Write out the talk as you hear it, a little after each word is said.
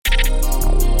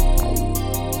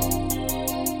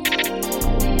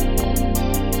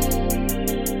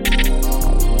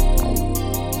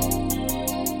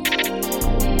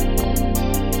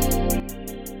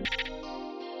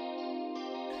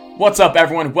What's up,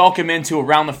 everyone? Welcome into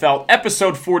Around the Felt,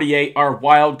 episode 48, our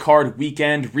wild card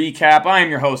weekend recap. I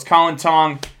am your host, Colin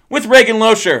Tong, with Reagan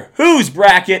Loescher, whose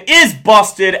bracket is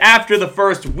busted after the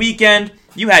first weekend.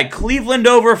 You had Cleveland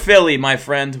over Philly, my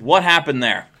friend. What happened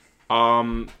there?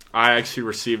 I actually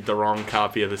received the wrong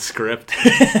copy of the script.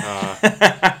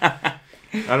 I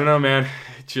don't know, man.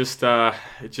 It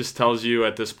just tells you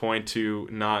at this point to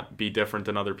not be different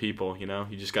than other people. You know,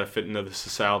 you just got to fit into the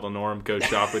societal norm. Go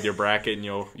shop with your bracket, and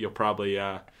you'll probably be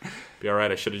all right.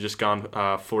 I should have just gone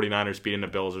 49ers beating the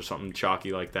Bills or something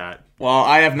chalky like that. Well,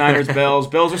 I have Niners, Bills.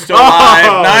 Bills are still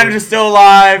alive. Niners are still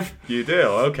alive. You do?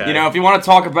 Okay. You know, if you want to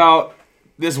talk about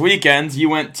this weekend, you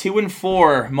went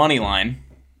 2-4 money line.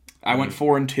 I went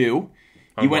 4-2. You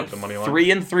went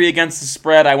 3-3 against the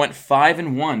spread. I went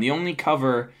 5-1. The only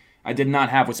cover I did not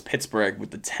have was Pittsburgh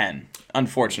with the 10,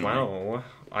 unfortunately. Well,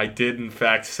 I did, in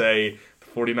fact, say the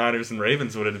 49ers and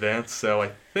Ravens would advance, so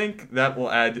I think that will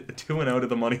add 2-0 to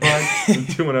the money line and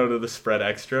 2-0 to the spread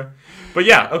extra. But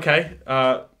yeah, okay,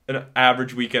 an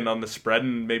average weekend on the spread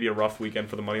and maybe a rough weekend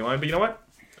for the money line. But you know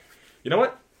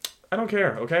what? I don't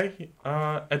care, okay?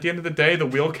 At the end of the day, the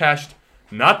wheel cashed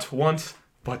not once,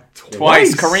 but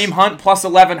twice. Kareem Hunt plus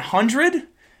 1,100.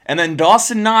 And then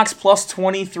Dawson Knox plus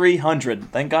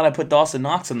 2,300. Thank God I put Dawson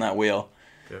Knox in that wheel.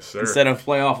 Yes, sir. Instead of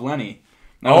playoff Lenny.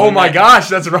 Oh my gosh,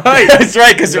 that's right. That's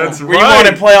right, because when you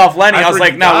wanted playoff Lenny, I was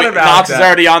like, no, Knox is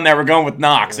already on there. We're going with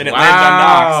Knox. And it landed on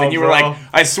Knox. And you were like,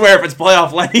 I swear if it's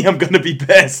playoff Lenny, I'm going to be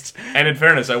pissed. And in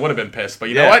fairness, I would have been pissed. But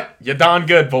you know what? You're darn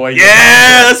good, boy.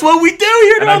 That's what we do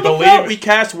here on the Felt. We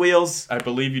cast wheels. I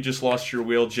believe you just lost your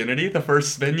wheel virginity, the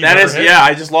first spin you ever hit. Yeah,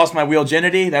 I just lost my wheel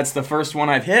virginity. That's the first one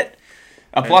I've hit.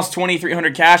 A plus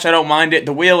 2,300 cash, I don't mind it.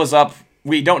 The wheel is up.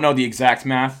 We don't know the exact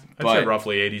math, but I'd say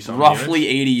roughly 80 something. Roughly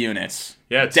 80 units.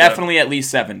 Yeah, it's definitely at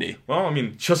least 70. Well, I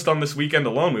mean, just on this weekend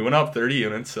alone, we went up 30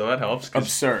 units, so that helps.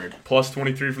 Absurd. Plus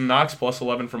 23 from Knox, plus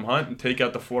 11 from Hunt, and take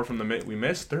out the 4 from the we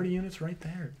missed. 30 units right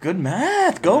there. Good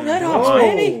math. Go Red Hawks,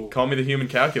 baby. Call me the human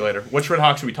calculator. Which Red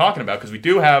Hawks are we talking about? Because we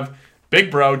do have Big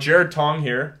Bro, Jared Tong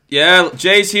here. Yeah,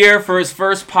 Jay's here for his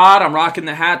first pod. I'm rocking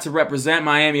the hat to represent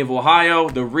Miami of Ohio,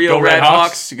 the real Red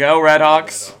Hawks. Go Red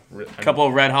Hawks. A couple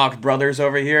of Red Hawk brothers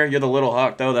over here. You're the little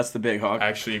Hawk, though. That's the big Hawk.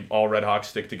 Actually, all Red Hawks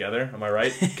stick together. Am I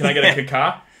right? Can I get a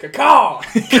caca? Caca!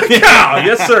 Caca!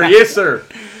 Yes, sir. Yes, sir.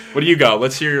 What do you got?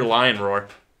 Let's hear your lion roar.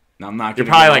 No, I'm not. You're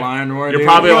probably like lion roar. You're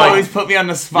probably like. You always put me on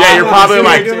the spot. Yeah, you're probably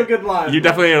like. Give a good line. You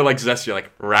definitely are like zesty. You're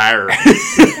like rawr.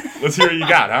 Let's hear what you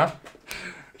got, huh?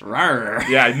 Rawr.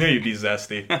 Yeah, I knew you'd be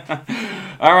zesty.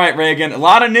 All right, Reagan. A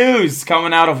lot of news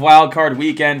coming out of Wild Card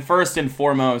Weekend. First and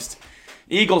foremost,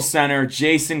 Eagles center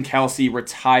Jason Kelce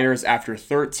retires after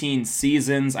 13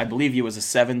 seasons. I believe he was a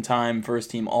 7-time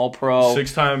first-team All-Pro.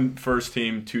 6-time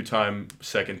first-team, 2-time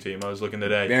second-team. I was looking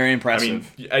today. Very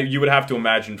impressive. I mean, you would have to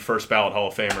imagine first-ballot Hall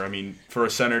of Famer. I mean, for a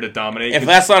center to dominate. If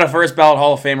that's not a first-ballot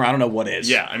Hall of Famer, I don't know what is.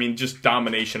 Yeah, I mean, just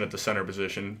domination at the center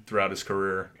position throughout his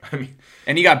career. I mean,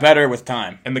 and he got better with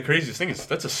time. And the craziest thing is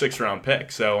that's a 6th-round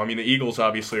pick. So, I mean, the Eagles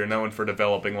obviously are known for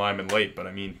developing linemen late, but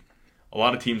I mean, a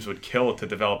lot of teams would kill to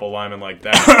develop a lineman like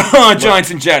that.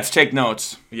 Giants and Jets, take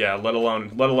notes. Yeah, let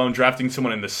alone drafting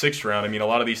someone in the 6th round. I mean, a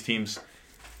lot of these teams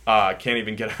can't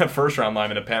even get a first-round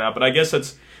lineman to pan out. But I guess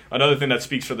that's another thing that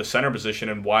speaks for the center position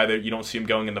and why you don't see him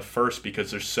going in the first,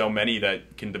 because there's so many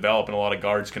that can develop, and a lot of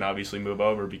guards can obviously move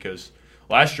over, because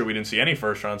last year we didn't see any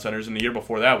first-round centers, and the year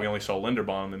before that we only saw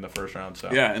Linderbaum in the first round.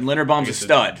 So yeah, and Linderbaum's a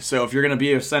stud. So if you're going to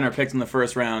be a center picked in the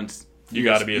first round, you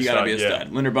got to be a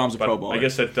stud. Linderbaum's a Pro Bowler. I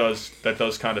guess that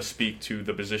does kind of speak to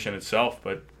the position itself,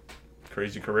 but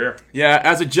crazy career. Yeah,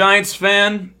 as a Giants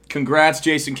fan, congrats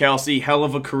Jason Kelce. Hell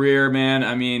of a career, man.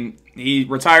 I mean, he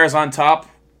retires on top,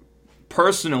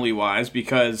 personally wise,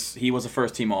 because he was a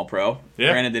first-team All-Pro.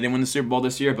 Yeah. Granted, they didn't win the Super Bowl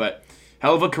this year, but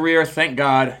hell of a career. Thank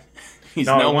God. He's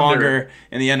no longer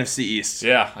in the NFC East.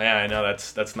 Yeah, I know.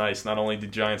 That's nice. Not only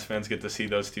did Giants fans get to see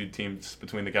those two teams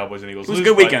between the Cowboys and Eagles lose, it was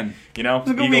a good weekend. You know,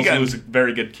 Eagles lose a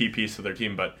very good key piece of their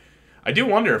team. But I do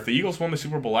wonder if the Eagles won the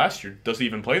Super Bowl last year, does he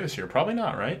even play this year? Probably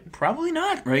not, right? Probably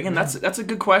not, Reagan. That's a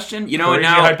good question. You know, crazy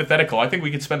now hypothetical. I think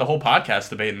we could spend a whole podcast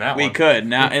debating that one. We could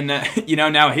now, and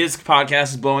now his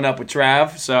podcast is blowing up with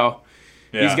Trav, so.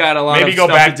 Yeah. He's got a lot of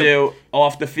stuff to do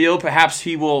off the field. Perhaps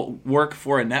he will work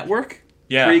for a network.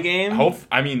 Yeah, pre-game.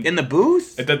 In the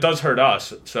booth. That does hurt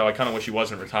us. So I kind of wish he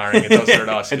wasn't retiring. It does hurt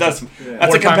us. It does. Yeah.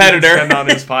 That's a competitor. Spend on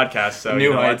his podcast. So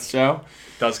New Heights show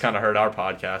does kind of hurt our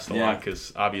podcast a lot,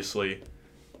 because obviously,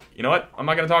 you know what? I'm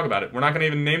not going to talk about it. We're not going to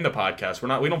even name the podcast.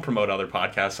 We don't promote other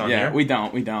podcasts on here. Yeah, we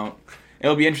don't.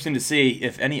 It'll be interesting to see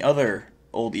if any other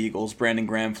old Eagles, Brandon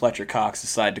Graham, Fletcher Cox,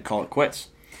 decide to call it quits.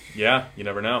 Yeah, you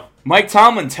never know. Mike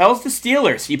Tomlin tells the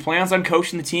Steelers he plans on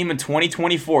coaching the team in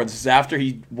 2024. This is after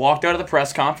he walked out of the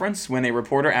press conference when a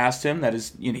reporter asked him,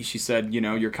 she said,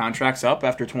 your contract's up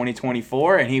after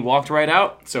 2024, and he walked right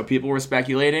out. So people were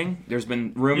speculating. There's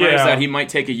been rumors that he might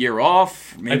take a year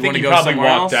off. Maybe I think he probably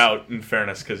walked out, in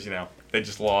fairness, because, they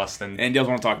just lost. And he doesn't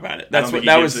want to talk about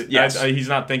it. He's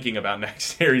not thinking about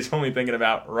next year. He's only thinking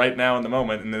about right now in the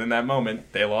moment, and then in that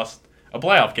moment, they lost a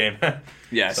playoff game.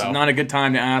 Yes, so. Not a good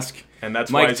time to ask. And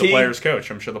that's why he's a player's coach.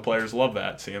 I'm sure the players love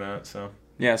that, seeing that. So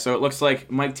yeah, so it looks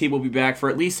like Mike T will be back for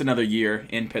at least another year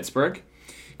in Pittsburgh.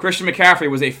 Christian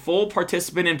McCaffrey was a full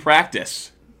participant in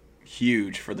practice.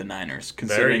 Huge for the Niners,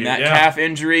 considering that calf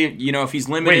injury. If he's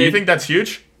limited. Wait, you think that's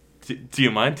huge? Do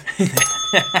you mind?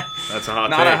 That's a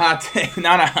hot take.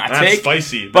 Not a hot That's take.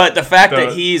 Spicy. But the fact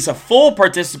that he's a full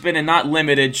participant and not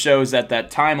limited shows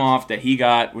that time off that he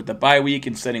got with the bye week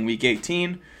and setting week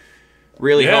 18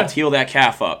 really helped heal that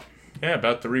calf up. Yeah,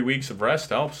 about 3 weeks of rest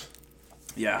helps.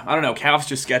 Yeah, I don't know. Calves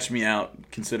just sketch me out,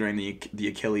 considering the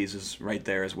Achilles is right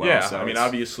there as well. Yeah, so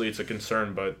obviously it's a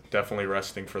concern, but definitely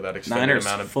resting for that extended Niners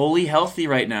amount of... fully healthy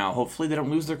right now. Hopefully they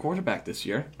don't lose their quarterback this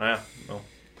year. Yeah, well...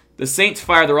 The Saints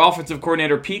fired their offensive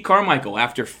coordinator Pete Carmichael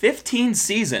after 15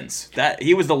 seasons.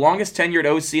 He was the longest tenured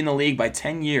OC in the league by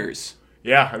 10 years.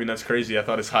 Yeah, that's crazy. I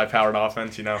thought his high-powered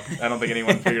offense, I don't think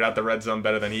anyone figured out the red zone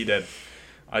better than he did.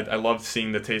 I loved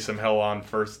seeing the Taysom Hill on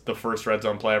the first red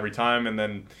zone play every time, and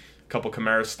then a couple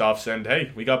Kamara stuffs, and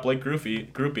hey, we got Blake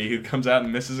Groupie who comes out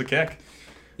and misses a kick.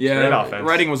 Yeah, great offense.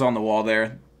 Writing was on the wall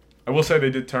there. I will say they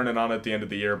did turn it on at the end of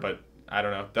the year, but I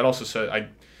don't know. That also said I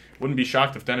wouldn't be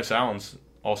shocked if Dennis Allen's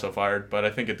also fired, but I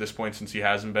think at this point, since he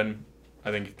hasn't been, I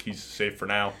think he's safe for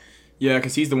now. Yeah,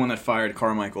 because he's the one that fired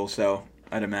Carmichael, so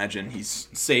I'd imagine he's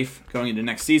safe going into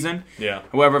next season. Yeah.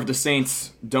 However, if the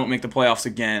Saints don't make the playoffs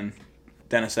again,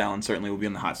 Dennis Allen certainly will be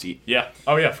in the hot seat. Yeah.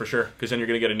 Oh, yeah, for sure. Because then you're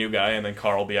going to get a new guy, and then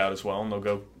Carr will be out as well, and they'll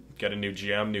go get a new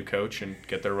GM, new coach, and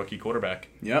get their rookie quarterback.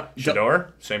 Yep.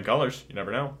 Shador, same colors. You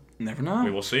never know. Never know.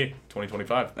 We will see.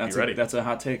 2025. Be ready. That's a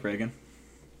hot take, Reagan.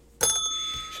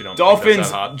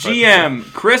 Dolphins GM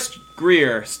Chris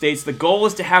Grier states the goal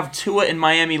is to have Tua in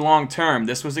Miami long term.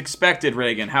 This was expected,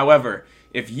 Reagan. However,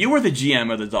 if you were the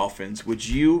GM of the Dolphins, would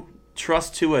you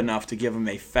trust Tua enough to give him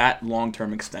a fat long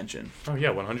term extension? Oh yeah,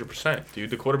 100%,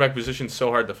 dude. The quarterback position's so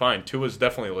hard to find. Tua's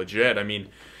definitely legit. Don't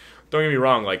get me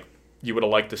wrong. You would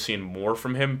have liked to see more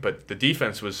from him, but the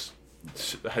defense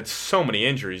had so many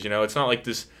injuries. It's not like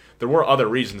this. There were other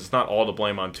reasons. It's not all to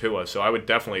blame on Tua. So I would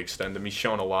definitely extend him. He's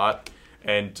shown a lot.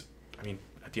 And,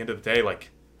 at the end of the day,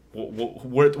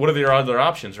 what are their other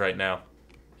options right now?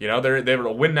 They're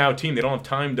a win-now team. They don't have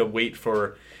time to wait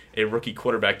for a rookie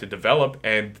quarterback to develop,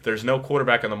 and there's no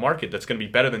quarterback on the market that's going to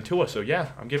be better than Tua. So,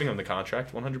 yeah, I'm giving him the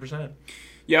contract 100%.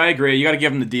 Yeah, I agree. You got to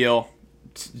give him the deal.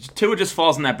 Tua just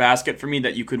falls in that basket for me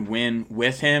that you could win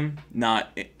with him,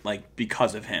 not,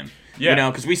 because of him. Yeah.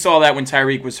 Because we saw that when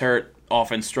Tyreek was hurt,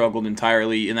 offense struggled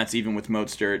entirely, and that's even with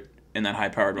Mostert in that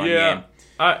high-powered run game.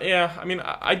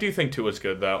 I do think Tua's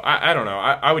good though. I don't know.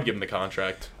 I would give him the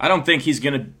contract. I don't think he's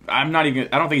gonna. I don't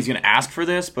think he's gonna ask for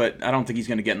this, but I don't think he's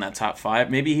gonna get in that top 5.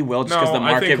 Maybe he will, just because the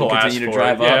market will continue to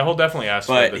drive up. Yeah, he'll definitely ask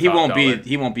for it. But he won't be.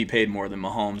 He won't be paid more than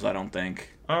Mahomes. I don't think.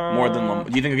 More than.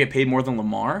 Do you think he'll get paid more than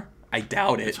Lamar? I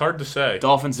doubt it. It's hard to say.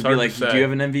 Dolphins would be like, do you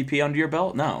have an MVP under your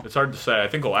belt? No. It's hard to say. I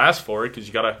think he'll ask for it because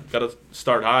you gotta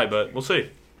start high, but we'll see.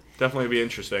 Definitely be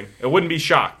interesting. I wouldn't be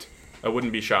shocked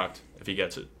if he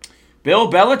gets it.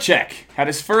 Bill Belichick had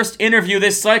his first interview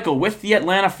this cycle with the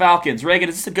Atlanta Falcons. Reagan,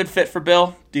 is this a good fit for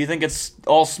Bill? Do you think it's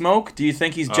all smoke? Do you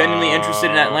think he's genuinely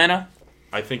interested in Atlanta?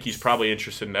 I think he's probably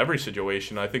interested in every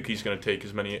situation. I think he's going to take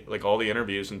as many, all the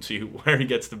interviews and see where he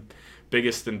gets the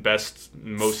biggest and best,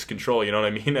 most control. You know what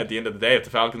I mean? At the end of the day, if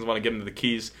the Falcons want to give him the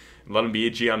keys and let him be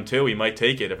a GM too, he might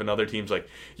take it. If another team's like,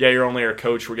 yeah, you're only our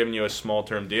coach, we're giving you a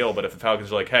small-term deal. But if the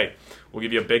Falcons are like, hey, we'll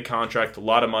give you a big contract, a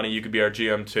lot of money, you could be our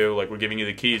GM too, we're giving you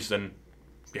the keys, then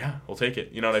yeah, we'll take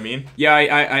it. You know what I mean? Yeah,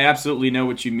 I absolutely know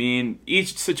what you mean.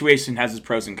 Each situation has its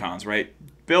pros and cons, right?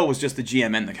 Bill was just the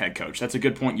GM and the head coach. That's a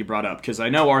good point you brought up, because I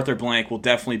know Arthur Blank will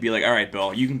definitely be like, all right,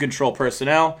 Bill, you can control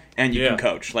personnel and you can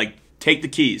coach. Take the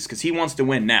keys, because he wants to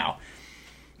win now.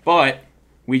 But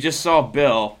we just saw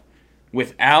Bill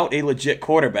without a legit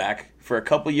quarterback for a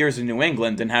couple years in New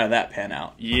England, and how did that pan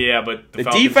out? Yeah, but the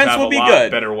Falcons defense have will be a lot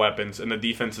good. Better weapons, and the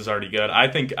defense is already good. I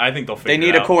think they'll figure it out. They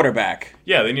need a quarterback.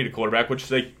 Yeah, they need a quarterback, which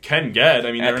they can get.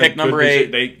 They're pick number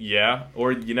 8.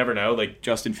 Or you never know.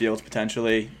 Justin Fields,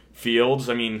 potentially. Fields,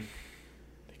 they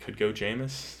could go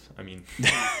Jameis. I mean,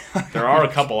 there are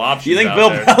a couple options. You think out Bill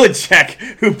there. Belichick,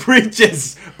 who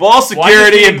preaches ball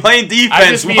security and playing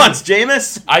defense, wants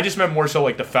Jameis? I just meant more so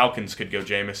like the Falcons could go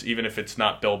Jameis, even if it's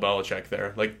not Bill Belichick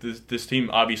there. Like this team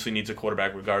obviously needs a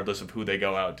quarterback regardless of who they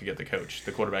go out to get the coach.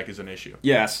 The quarterback is an issue.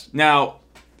 Yes. Now,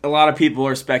 a lot of people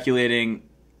are speculating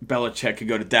Belichick could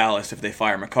go to Dallas if they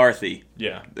fire McCarthy.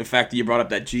 Yeah. The fact that you brought up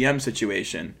that GM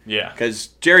situation. Yeah. Because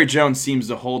Jerry Jones seems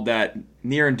to hold that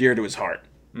near and dear to his heart.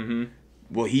 Mm-hmm.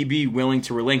 Will he be willing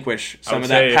to relinquish some of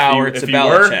that power to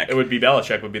Belichick? It would be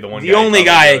Belichick would be the one. The only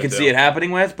guy I could see it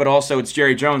happening with, but also it's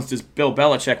Jerry Jones. Does Bill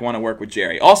Belichick want to work with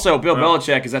Jerry? Also, Bill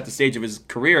Belichick is at the stage of his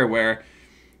career where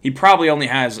he probably only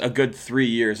has a good 3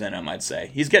 years in him, I'd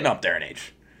say. He's getting up there in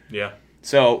age. Yeah.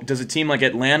 So does a team like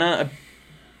Atlanta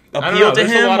appeal to him?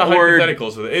 There's a lot of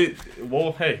hypotheticals with it.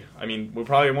 Well, hey, I mean, we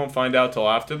probably won't find out till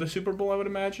after the Super Bowl, I would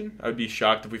imagine. I would be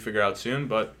shocked if we figure out soon,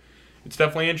 but it's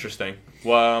definitely interesting.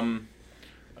 Well,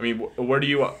 I mean, where do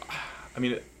you... I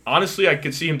mean, honestly, I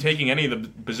could see him taking any of the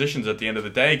positions at the end of the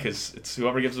day because it's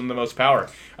whoever gives him the most power.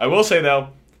 I will say, though,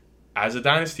 as a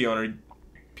dynasty owner,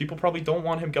 people probably don't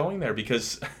want him going there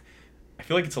because I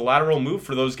feel like it's a lateral move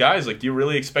for those guys. Like, do you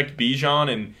really expect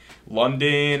Bijan and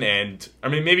London and... I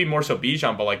mean, maybe more so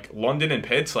Bijan, but, like, London and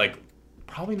Pitts, like,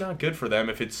 probably not good for them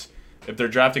if they're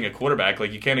drafting a quarterback.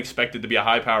 Like, you can't expect it to be a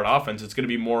high-powered offense. It's going to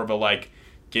be more of a, like,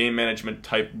 game management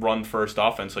type run-first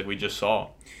offense like we just saw.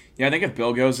 Yeah, I think if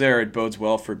Bill goes there, it bodes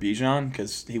well for Bijan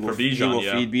because he will feed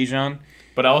Bijan.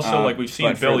 But also, like we've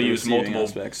seen Bill use multiple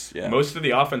aspects. Yeah. Most of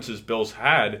the offenses Bills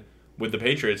had with the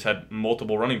Patriots had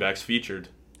multiple running backs featured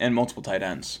and multiple tight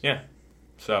ends. Yeah,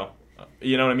 so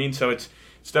you know what I mean. So it's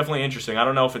definitely interesting. I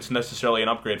don't know if it's necessarily an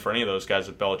upgrade for any of those guys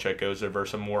if Belichick goes there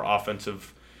versus a more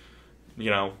offensive,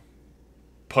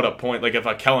 put up point. Like if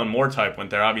a Kellen Moore type went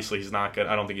there, obviously he's not good.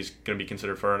 I don't think he's going to be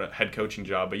considered for a head coaching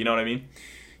job. But you know what I mean.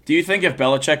 Do you think if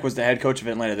Belichick was the head coach of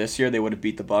Atlanta this year, they would have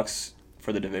beat the Bucs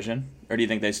for the division? Or do you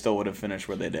think they still would have finished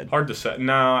where they did? Hard to say.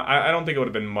 No, I don't think it would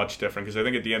have been much different because I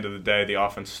think at the end of the day, the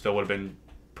offense still would have been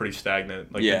pretty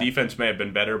stagnant. Like the defense may have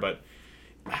been better, but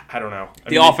I don't know.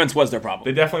 The offense was their problem.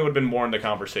 They definitely would have been more in the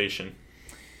conversation.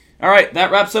 All right,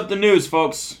 that wraps up the news,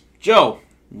 folks. Joe,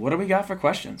 what do we got for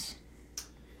questions?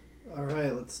 All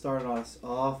right, let's start us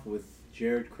off with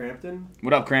Jared Crampton.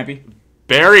 What up, Crampy?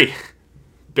 Barry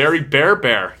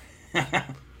Bear.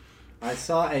 I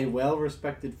saw a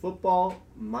well-respected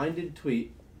football-minded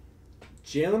tweet.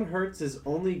 Jalen Hurts is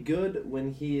only good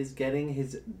when he is getting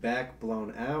his back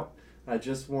blown out. I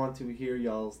just want to hear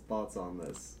y'all's thoughts on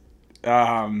this.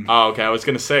 Okay. I was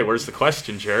going to say, where's the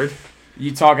question, Jared?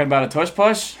 You talking about a tush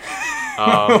push?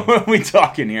 What are we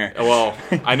talking here? Well,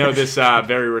 I know this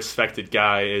very respected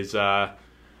guy is, I'd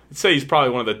say he's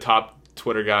probably one of the top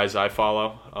Twitter guys I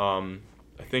follow.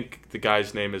 I think the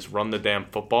guy's name is Run the Damn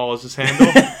Football is his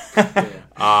handle.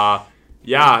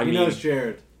 He knows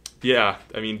Jared. Yeah,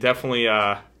 I mean, definitely.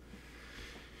 I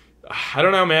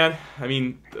don't know, man. I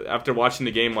mean, after watching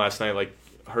the game last night, like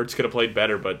Hurts could have played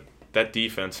better, but that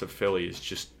defense of Philly is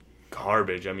just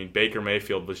garbage. I mean, Baker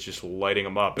Mayfield was just lighting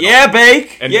them up.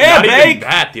 Bake. And not even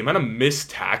that, the amount of missed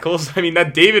tackles. I mean,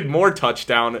 that David Moore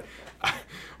touchdown.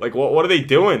 Like, what are they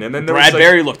doing? And then there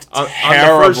Bradbury looked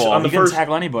terrible. He didn't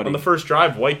tackle anybody. On the first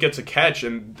drive, White gets a catch,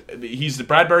 and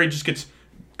Bradbury just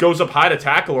goes up high to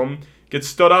tackle him, gets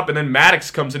stood up, and then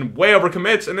Maddox comes in, way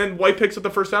overcommits, and then White picks up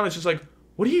the first down. It's just like,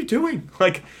 what are you doing?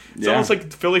 Like, it's almost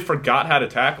like Philly forgot how to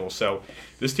tackle. So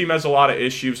this team has a lot of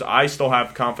issues. I still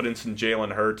have confidence in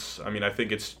Jalen Hurts. I mean, I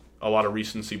think it's a lot of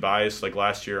recency bias. Like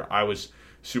last year, I was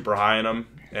super high on him,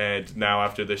 and now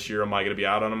after this year, am I going to be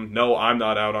out on him? No, I'm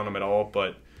not out on him at all,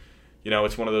 but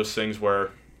it's one of those things where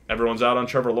everyone's out on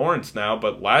Trevor Lawrence now,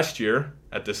 but last year,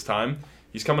 at this time,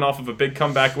 he's coming off of a big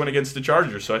comeback win against the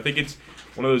Chargers. So I think it's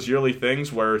one of those yearly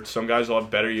things where some guys will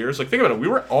have better years. Like, think about it. We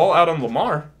were all out on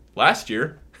Lamar last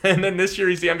year, and then this year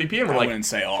he's the MVP, and we're like... I wouldn't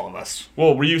say all of us.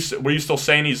 Well, were you still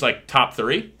saying he's like top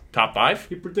 3? Top 5?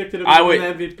 He predicted him to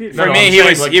win the MVP. For me, he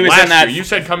was in that... You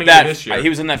said coming into this year. He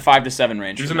was in that 5 to 7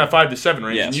 range. He was in that 5 to 7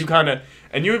 range, yes.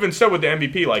 And you even said with the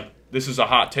MVP, like, this is a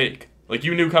hot take. Like,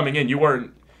 you knew coming in, you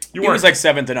weren't... He was like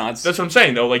 7th in odds. That's what I'm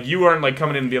saying, though. Like, you weren't like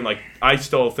coming in and being like, I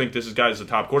still think this guy is the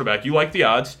top quarterback. You liked the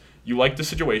odds, you liked the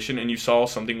situation, and you saw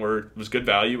something where it was good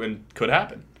value and could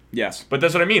happen. Yes. But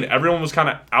that's what I mean. Everyone was kind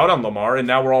of out on Lamar, and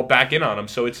now we're all back in on him.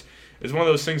 So it's one of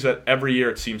those things that every year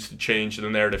it seems to change and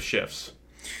the narrative shifts.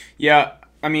 Yeah,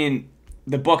 I mean,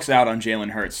 the book's out on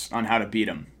Jalen Hurts on how to beat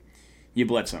him. You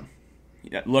blitz him.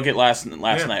 Look at last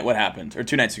night. What happened? Or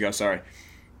 2 nights ago, sorry.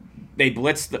 They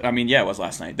blitzed it was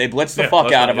last night. They blitzed the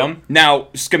fuck out of him. Now,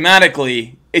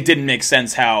 schematically, it didn't make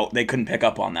sense how they couldn't pick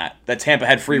up on that. That Tampa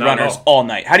had free runners all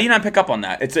night. How do you not pick up on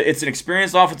that? It's an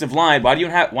experienced offensive line. Why do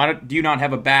you not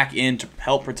have a back in to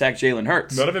help protect Jalen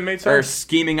Hurts? None of it made sense. Or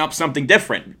scheming up something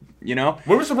different. You know?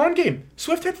 Where was the run game?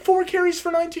 Swift had 4 carries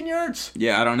for 19 yards.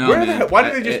 Yeah, I don't know. Why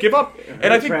did they just give up?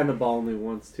 And I think ran the ball only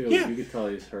once too. Yeah. You could tell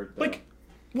he's hurt. Though.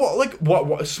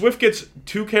 What? Swift gets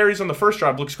 2 carries on the first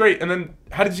drive, looks great, and then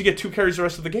how does he get 2 carries the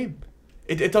rest of the game?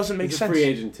 It doesn't make sense. He's a free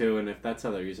agent too, and if that's how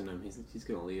they're using him, he's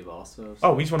going to leave also. So.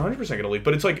 Oh, he's 100% going to leave.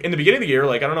 But it's like in the beginning of the year,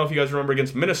 like I don't know if you guys remember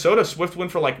against Minnesota, Swift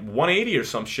went for like 180 or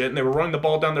some shit, and they were running the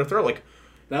ball down their throat.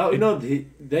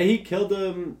 He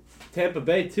killed Tampa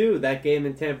Bay too. That game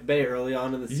in Tampa Bay early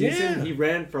on in the season, he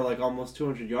ran for like almost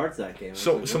 200 yards that game.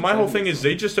 So my whole thing is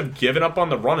they just have given up on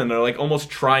the run, and they're like almost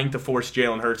trying to force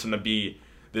Jalen Hurts into be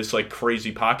this like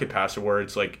crazy pocket passer where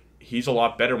it's like he's a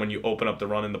lot better when you open up the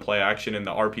run and the play action and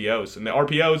the RPOs. And the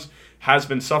RPOs has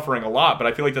been suffering a lot, but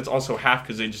I feel like that's also half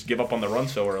because they just give up on the run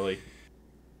so early.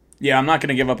 Yeah, I'm not going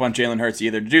to give up on Jalen Hurts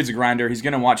either. The dude's a grinder. He's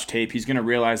going to watch tape. He's going to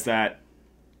realize that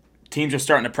teams are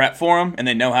starting to prep for him, and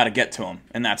they know how to get to him,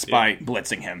 and that's by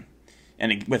blitzing him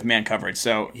and with man coverage.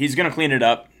 So he's going to clean it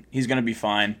up. He's going to be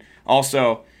fine.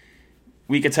 Also,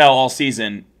 we could tell all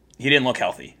season he didn't look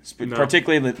healthy,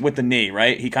 particularly with the knee,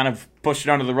 right? He kind of pushed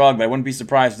it under the rug, but I wouldn't be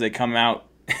surprised if they come out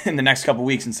in the next couple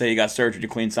weeks and say he got surgery to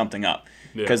clean something up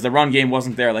because the run game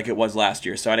wasn't there like it was last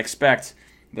year. So I'd expect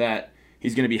that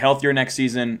he's going to be healthier next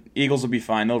season. Eagles will be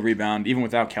fine. They'll rebound. Even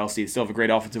without Kelce, they still have a great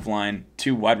offensive line,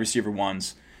 2 wide receiver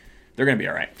ones. They're going to be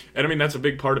all right. And, I mean, that's a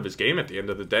big part of his game at the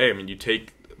end of the day. I mean, you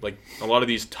take, like, a lot of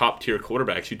these top-tier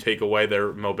quarterbacks, you take away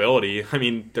their mobility. I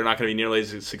mean, they're not going to be nearly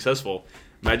as successful.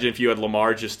 Imagine if you had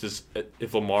Lamar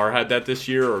if Lamar had that this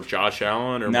year, or Josh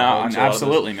Allen, or Mahomes.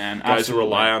 Absolutely, man. Guys who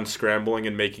rely on scrambling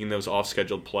and making those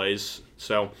off-scheduled plays.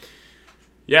 So,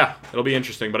 yeah, it'll be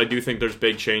interesting. But I do think there's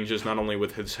big changes, not only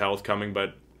with his health coming,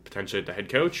 but potentially at the head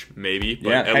coach, maybe.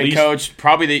 But head coach,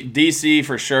 probably the DC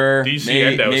for sure. DC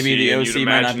maybe, and OC. Maybe the OC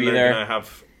might not be there. They're going to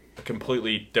have a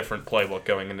completely different playbook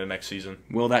going into next season.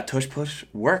 Will that tush push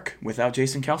work without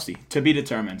Jason Kelce? To be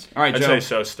determined. All right, I'd Joe. say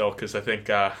so still, because I think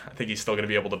he's still going to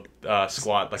be able to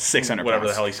squat like 600 whatever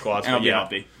pounds. the hell he squats. And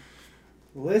healthy.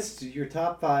 List your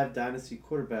top 5 dynasty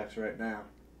quarterbacks right now.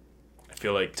 I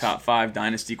feel like top 5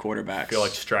 dynasty quarterbacks. I feel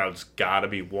like Stroud's got to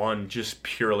be 1, just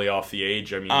purely off the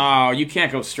age. I mean, you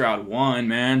can't go Stroud 1,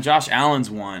 man. Josh Allen's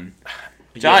 1.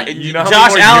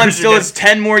 Josh Allen still has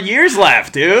 10 more years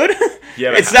left, dude.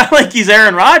 Yeah, it's not like he's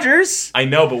Aaron Rodgers. I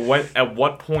know, but at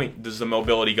what point does the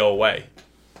mobility go away?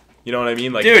 You know what I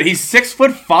mean? Like, dude, he's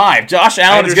 6'5". Josh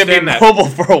Allen is going to be mobile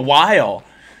for a while.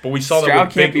 But we saw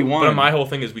Stroud that with be one. But my whole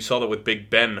thing is we saw that with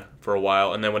Big Ben for a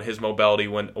while, and then when his mobility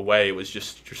went away, it was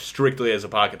just strictly as a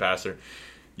pocket passer.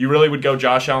 You really would go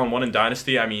Josh Allen 1 in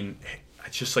Dynasty? I mean,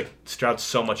 it's just like Stroud's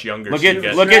so much younger. Look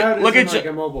at like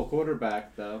a mobile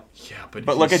quarterback though. Yeah,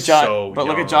 but look at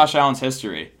Josh Allen's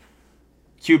history.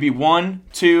 QB 1,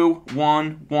 2,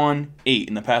 1, 1, 8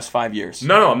 in the past 5 years.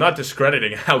 No, I'm not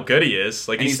discrediting how good he is.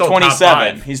 Like he's still 27. Top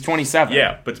 5. He's 27.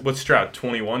 Yeah, but what's Stroud?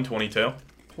 21, 22?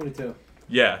 22.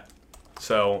 Yeah.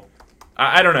 So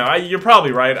I don't know. You're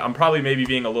probably right. I'm probably maybe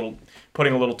putting a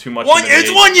little too much.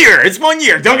 It's 1 year. It's 1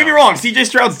 year. Don't get me wrong. CJ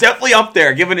Stroud's definitely up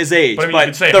there given his age. But, I mean, but you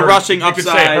could say the Hurts, rushing upside. You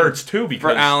could say Hurts too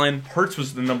because for Allen. Hurts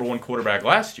was the number 1 quarterback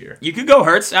last year. You could go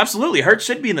Hurts. Absolutely. Hurts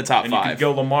should be in the top 5. You could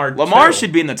go Lamar. Lamar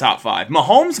should be in the top 5.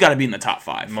 Mahomes got to be in the top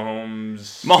 5. Mahomes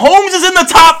is in the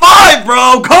top 5,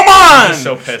 bro. Come on. I'm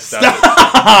so pissed at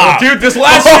it. Dude, this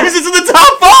last Mahomes year is in the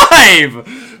top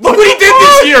 5. Look what he did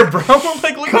this year, bro.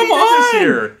 Like, look what he did this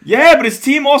year. Yeah, but his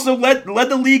team also led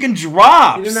the league in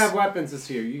drops. He didn't have weapons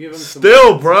this year. You give him some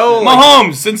still, bro.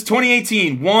 Mahomes since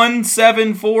 2018,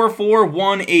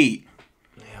 1-7-4-4-1-8.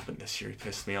 Yeah, but this year he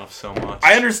pissed me off so much.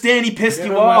 I understand he pissed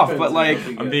you off, but like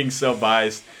I'm being so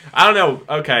biased. I don't know.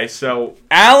 Okay, so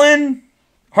Allen,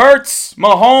 Hurts,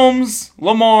 Mahomes,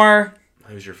 Lamar.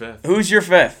 Who's your 5th? Who's your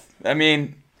 5th? I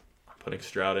mean, I'm putting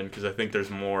Stroud in because I think there's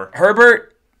more. Herbert.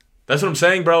 That's what I'm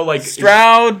saying, bro. Like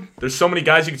Stroud. There's so many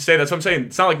guys you could say. That's what I'm saying.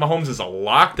 It's not like Mahomes is a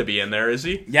lock to be in there, is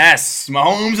he? Yes,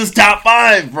 Mahomes is top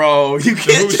 5, bro. You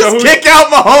can't kick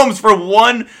out Mahomes for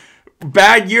one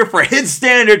bad year for his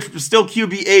standards. Still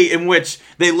QB 8, in which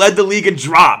they led the league in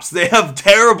drops. They have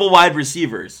terrible wide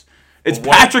receivers. It's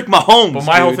Patrick Mahomes. But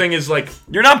my whole thing is like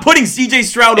you're not putting CJ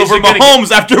Stroud over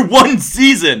Mahomes after one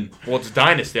season. Well, it's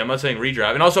dynasty. I'm not saying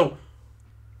redraft, and also.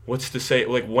 What's to say?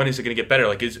 Like, when is it going to get better?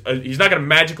 Like, he's not going to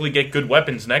magically get good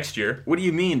weapons next year. What do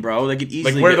you mean, bro? They could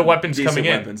easily where are the weapons coming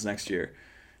in? Weapons next year.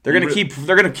 They're going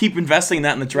to keep investing in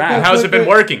that in the draft. How's it been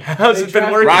working?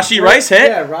 Rashi Rice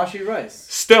hit. Yeah, Rashi Rice.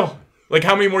 Still, like,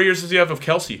 how many more years does he have of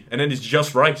Kelce? And then it's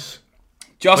just Rice.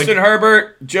 Justin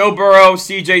Herbert, Joe Burrow,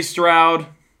 C.J. Stroud,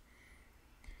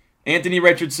 Anthony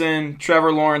Richardson,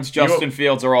 Trevor Lawrence, Justin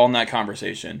Fields are all in that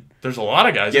conversation. There's a lot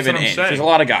of guys. That's what I'm saying. There's a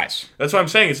lot of guys. That's what I'm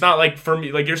saying. It's not like for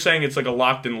me, like you're saying it's like a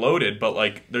locked and loaded, but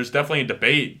like there's definitely a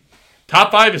debate.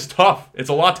 Top 5 is tough. It's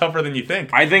a lot tougher than you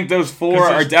think. I think those 4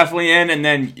 are definitely in, and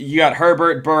then you got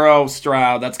Herbert, Burrow,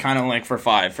 Stroud. That's kind of like for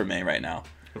 5 for me right now.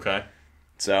 Okay.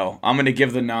 So I'm going to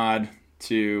give the nod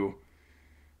to...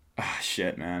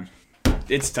 shit, man.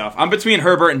 It's tough. I'm between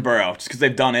Herbert and Burrow, just because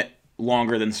they've done it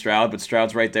longer than Stroud, but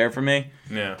Stroud's right there for me.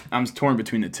 Yeah. I'm torn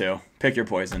between the two. Pick your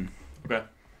poison. Okay.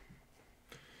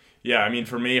 Yeah, I mean,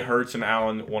 for me, Hurts and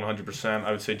Allen, 100%.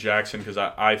 I would say Jackson, because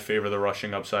I favor the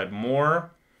rushing upside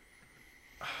more.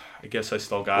 I guess I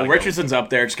still got it. Well, Richardson's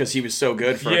up there just because he was so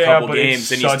good for a couple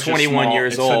games, and he's 21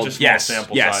 years old.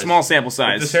 Small sample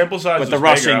size. If the sample size but was the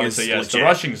rushing bigger, is yes, legit. the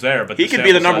rushing's there, but he could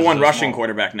be the number 1 rushing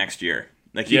quarterback next year.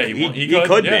 Like he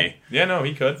could be. Yeah, no,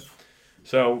 he could.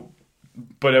 So,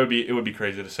 but it would be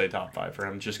crazy to say top 5 for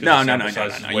him just because the sample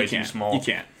size is way too small. You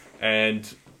can't.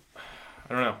 And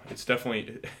I don't know. It's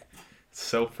definitely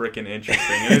so freaking interesting.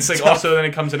 And it's like also then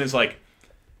it comes in as like,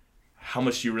 how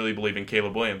much do you really believe in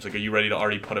Caleb Williams? Like, are you ready to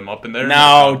already put him up in there?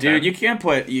 No, dude, you can't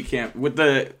with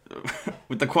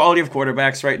the quality of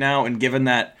quarterbacks right now, and given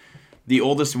that the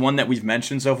oldest one that we've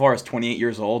mentioned so far is 28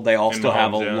 years old, they all still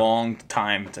have a long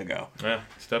time to go. Yeah,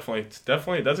 it's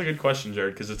definitely that's a good question,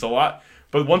 Jared, because it's a lot.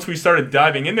 But once we started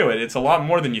diving into it, it's a lot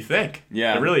more than you think.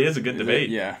 Yeah, it really is a good debate.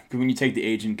 Yeah, when you take the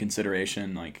age in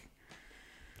consideration, like,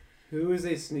 who is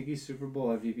a sneaky Super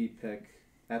Bowl MVP pick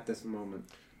at this moment?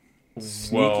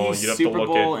 Sneaky Super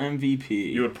Bowl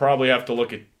MVP. You would probably have to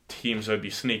look at teams that would be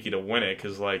sneaky to win it,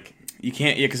 because like you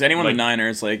can't. Yeah, because anyone in the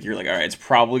Niners, like you're like, all right, it's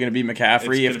probably going to be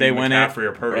McCaffrey if they win McCaffrey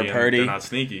or Purdy. They're not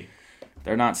sneaky.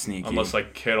 They're not sneaky unless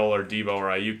like Kittle or Debo or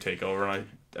Ayuk take over. And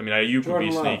I mean, Ayuk would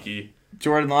be sneaky.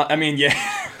 Jordan Love. I mean, yeah.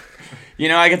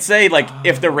 I could say like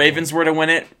if the Ravens were to win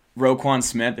it, Roquan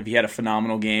Smith, if he had a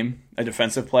phenomenal game, a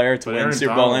defensive player to win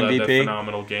Super Bowl MVP. Had that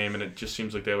phenomenal game, and it just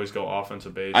seems like they always go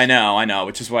offensive based. I know,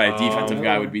 which is why a defensive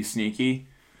guy would be sneaky.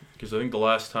 Because I think the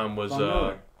last time was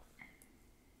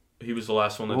he was the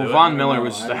last one to do it. Von Miller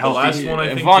was the last one. I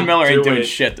think Von Miller ain't doing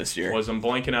shit this year. I'm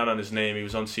blanking out on his name. He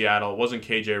was on Seattle. It wasn't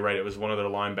KJ Wright. It was one of their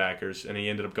linebackers, and he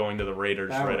ended up going to the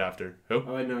Raiders right after. Who?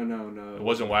 Oh no. It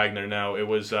wasn't Wagner. No, it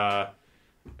was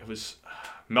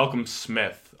Malcolm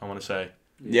Smith. I want to say.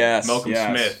 Yes. Malcolm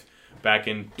Smith back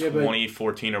in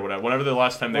 2014 or whatever. Whenever the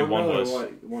last time they won was.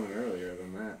 Won earlier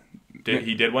than that.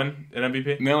 He did win an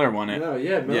MVP? Miller won it. No,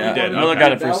 Miller did. Miller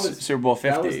got it for Super Bowl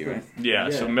 50, right? Yeah,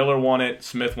 so Miller won it,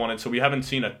 Smith won it, so we haven't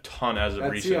seen a ton as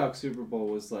of recent. That Seahawks Super Bowl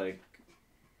was like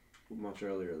much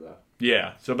earlier though.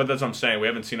 Yeah, but that's what I'm saying. We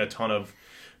haven't seen a ton of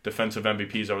defensive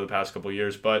MVPs over the past couple of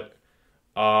years, but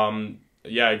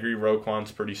yeah, I agree.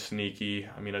 Roquan's pretty sneaky.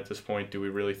 I mean, at this point, do we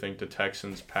really think the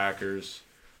Texans, Packers,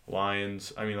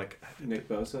 Lions? I mean, like Nick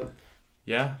Bosa.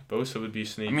 Yeah, Bosa would be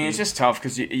sneaky. I mean, it's just tough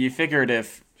because you figured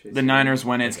if the Niners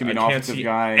win it, it's going to be an offensive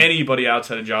guy. Anybody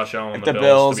outside of Josh Allen if the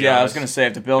Bills, I was going to say,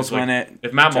 if the Bills win it.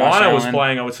 If Matt Milano was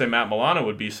playing, I would say Matt Milano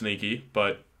would be sneaky,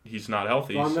 but he's not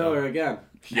healthy. Von Miller again.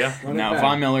 Yeah. No,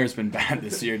 Von Miller's been bad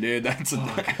this year, dude. That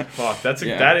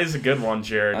is a good one,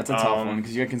 Jared. That's a tough one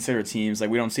because you got to consider teams. Like,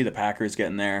 we don't see the Packers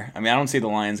getting there. I mean, I don't see the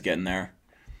Lions getting there.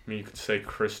 I mean, you could say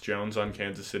Chris Jones on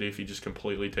Kansas City if he just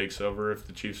completely takes over if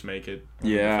the Chiefs make it on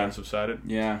the defensive side.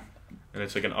 Yeah. And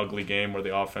it's like an ugly game where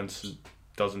the offense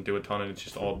doesn't do a ton and it's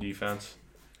just all defense.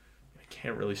 I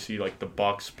can't really see like the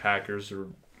Bucs, Packers, or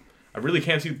I really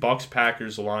can't see the Bucs,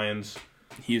 Packers, Lions,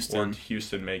 Houston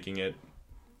making it.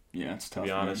 Yeah, it's tough. To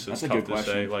be honest, it's tough to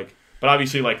say. Like, but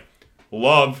obviously, like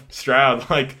Love, Stroud,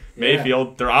 like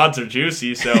Mayfield, their odds are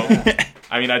juicy. So,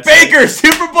 I mean, I'd Baker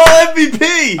Super Bowl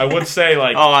MVP. I would say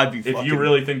like, I'd be if you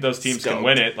really think those teams can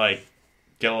win it, like.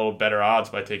 Get a little better odds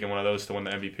by taking one of those to win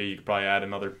the MVP. You could probably add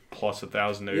another plus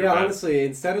 1,000 to your bet. Honestly,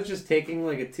 instead of just taking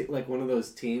like one of those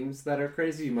teams that are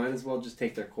crazy, you might as well just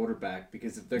take their quarterback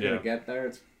because if they're going to get there,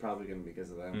 it's probably going to be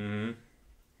because of them.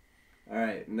 Mm-hmm. All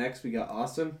right, next we got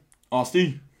Austin.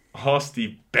 Austin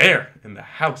Bear in the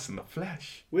house in the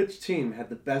flesh. Which team had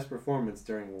the best performance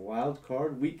during Wild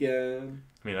Card Weekend?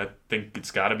 I mean, I think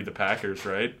it's got to be the Packers,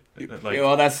 right?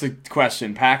 Well, that's the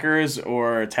question: Packers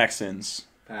or Texans?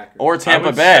 Packers. Or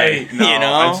Tampa Bay.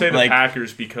 I'd say the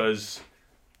Packers because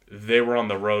they were on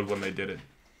the road when they did it.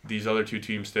 These other two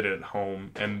teams did it at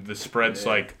home, and the spreads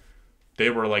they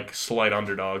were like slight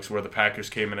underdogs, where the Packers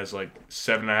came in as like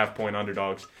 7.5-point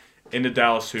underdogs into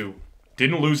Dallas, who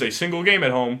didn't lose a single game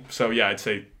at home. So yeah, I'd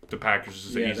say the Packers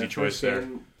is an easy choice there.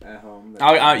 At home.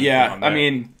 I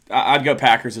mean, I'd go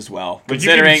Packers as well.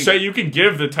 Considering you can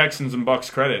give the Texans and Bucks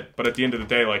credit, but at the end of the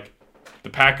day, like the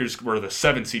Packers were the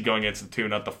 7 seed going against the 2,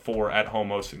 not the 4 at home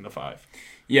hosting the 5.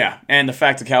 Yeah, and the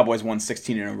fact the Cowboys won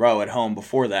 16 in a row at home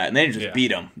before that, and they didn't just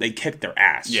beat them. They kicked their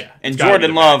ass. Yeah, and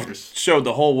Jordan Love showed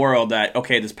the whole world that,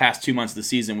 okay, this past 2 months of the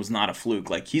season was not a fluke.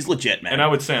 Like, he's legit, man. And I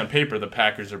would say on paper, the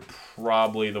Packers are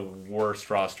probably the worst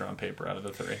roster on paper out of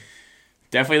the 3.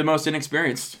 Definitely the most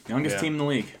inexperienced. Youngest team in the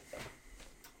league.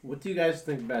 What do you guys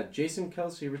think about Jason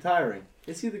Kelce retiring?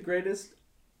 Is he the greatest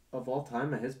of all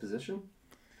time at his position?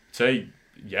 Say,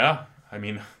 yeah. I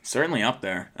mean, certainly up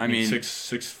there. I mean,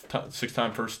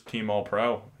 six-time first-team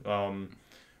All-Pro,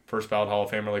 first ballot Hall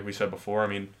of Famer, like we said before. I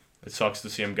mean, it sucks to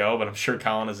see him go, but I'm sure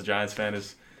Colin, as a Giants fan,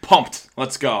 is pumped.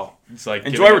 Let's go. It's like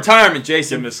enjoy retirement,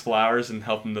 Jason. Give him his flowers and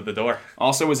help him to the door.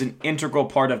 Also, was an integral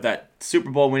part of that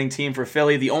Super Bowl winning team for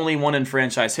Philly, the only one in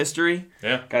franchise history.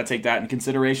 Yeah, got to take that in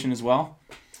consideration as well.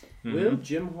 Mm-hmm. Will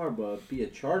Jim Harbaugh be a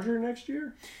Charger next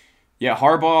year? Yeah,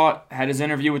 Harbaugh had his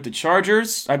interview with the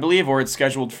Chargers, I believe, or it's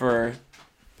scheduled for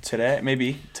today,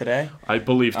 maybe today. I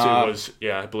believe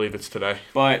I believe it's today.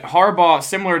 But Harbaugh,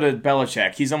 similar to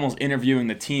Belichick, he's almost interviewing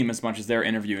the team as much as they're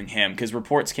interviewing him, because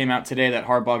reports came out today that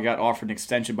Harbaugh got offered an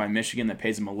extension by Michigan that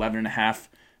pays him $11.5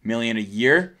 million a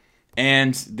year,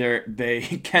 and they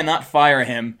cannot fire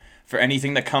him for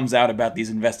anything that comes out about these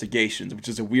investigations, which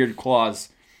is a weird clause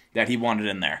that he wanted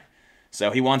in there. So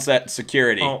he wants that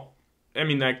security. Oh. I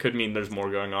mean, that could mean there's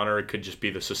more going on, or it could just be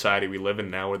the society we live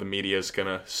in now where the media is going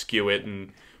to skew it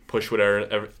and push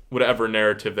whatever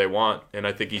narrative they want. And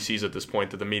I think he sees at this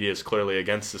point that the media is clearly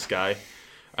against this guy.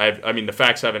 I mean, the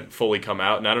facts haven't fully come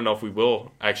out, and I don't know if we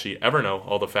will actually ever know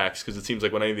all the facts, because it seems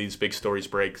like when any of these big stories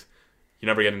break, you're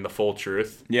never getting the full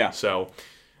truth. Yeah. So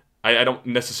I don't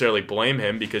necessarily blame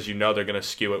him, because they're going to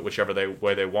skew it whichever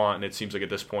way they want, and it seems like at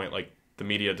this point, like, the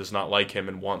media does not like him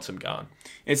and wants him gone.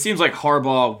 It seems like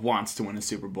Harbaugh wants to win a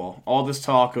Super Bowl. All this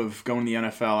talk of going to the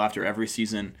NFL after every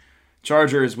season,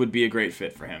 Chargers would be a great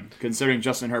fit for him, considering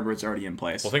Justin Herbert's already in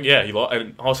place. Well,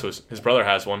 and also his brother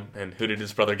has one, and who did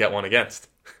his brother get one against?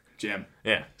 Jim.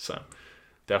 Yeah, so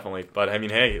definitely. But I mean,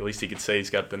 hey, at least he could say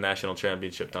he's got the national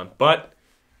championship done. But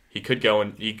he could go,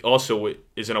 and he also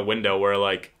is in a window where,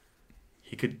 like,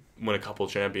 he could win a couple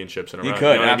championships in a row. He could,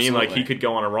 you know what absolutely. I mean? Like, he could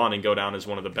go on a run and go down as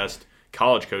one of the best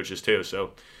college coaches too.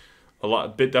 So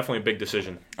definitely a big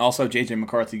decision. Also, J.J.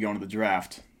 McCarthy going to the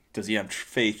draft. Does he have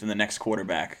faith in the next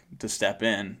quarterback to step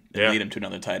in and lead him to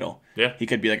another title? Yeah. He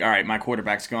could be like, all right, my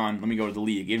quarterback's gone. Let me go to the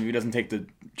league. Even if he doesn't take the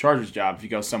Chargers job, if he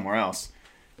goes somewhere else,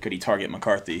 could he target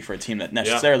McCarthy for a team that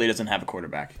necessarily doesn't have a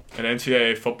quarterback? And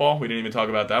NCAA football, we didn't even talk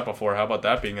about that before. How about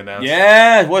that being announced?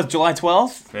 Yeah, it was July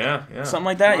 12th? Yeah. Something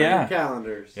like that, Mark your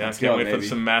calendars. Yeah, can't wait for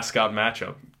some mascot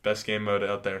matchup. Best game mode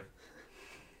out there.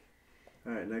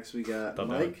 All right, next we got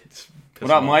Mike. What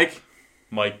up, Mike?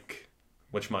 Mike.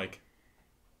 Which Mike?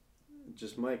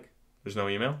 Just Mike. There's no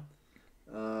email?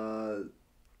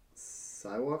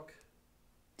 Cywak?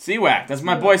 C-Wack. That's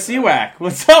my boy C-Wack.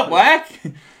 What's up, Wack?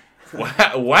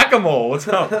 Whack-a-mole. What's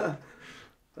up?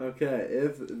 Okay,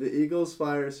 if the Eagles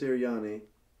fire Sirianni,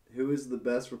 who is the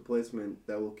best replacement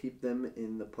that will keep them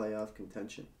in the playoff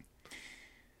contention?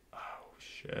 Oh,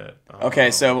 shit.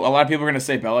 Okay, so a lot of people are going to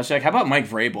say Belichick. How about Mike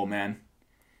Vrabel, man?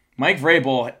 Mike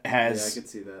Vrabel has... Yeah, I could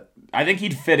see that. I think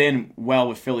he'd fit in well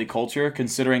with Philly culture,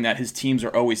 considering that his teams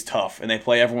are always tough, and they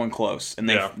play everyone close, and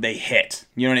they hit.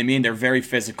 You know what I mean? They're very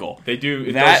physical. They do.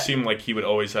 It does seem like he would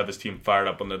always have his team fired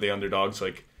up when they're the underdogs.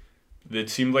 Like, it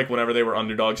seemed like whenever they were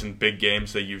underdogs in big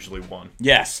games, they usually won.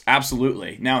 Yes,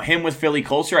 absolutely. Now, him with Philly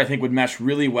culture, I think, would mesh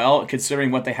really well,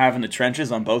 considering what they have in the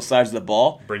trenches on both sides of the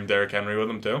ball. Bring Derrick Henry with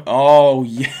them, too. Oh,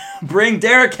 yeah. Bring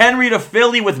Derrick Henry to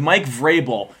Philly with Mike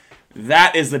Vrabel.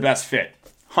 That is the best fit.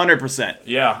 100%.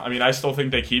 Yeah, I mean, I still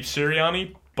think they keep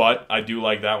Sirianni, but I do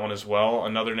like that one as well.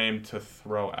 Another name to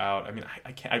throw out. I mean,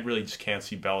 I really just can't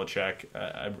see Belichick.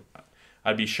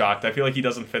 I'd be shocked. I feel like he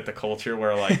doesn't fit the culture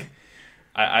where, like,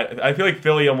 I feel like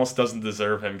Philly almost doesn't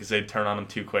deserve him because they'd turn on him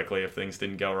too quickly if things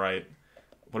didn't go right.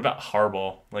 What about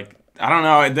Harbaugh? Like, I don't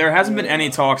know. There hasn't been any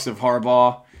talks of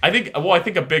Harbaugh. I think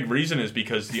a big reason is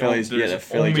because Philly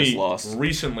just lost.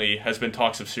 Recently has been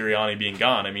talks of Sirianni being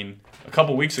gone. I mean, a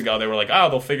couple weeks ago they were like,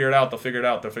 they'll figure it out.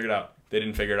 They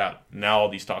didn't figure it out. Now all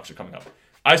these talks are coming up.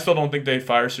 I still don't think they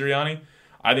fire Sirianni.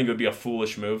 I think it would be a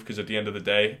foolish move because at the end of the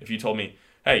day, if you told me,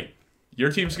 hey,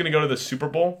 your team's going to go to the Super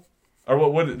Bowl, or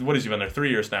what has he been there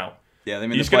 3 years now? Yeah, they've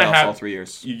been in the playoffs all 3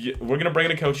 years. We're going to bring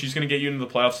in a coach. He's going to get you into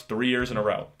the playoffs 3 years in a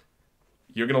row.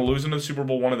 You're going to lose into the Super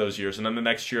Bowl one of those years, and then the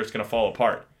next year it's going to fall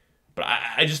apart. But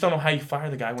I just don't know how you fire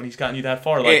the guy when he's gotten you that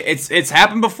far. Like, it's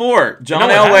happened before. John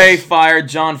Elway fired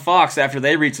John Fox after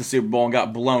they reached the Super Bowl and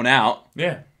got blown out.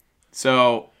 Yeah.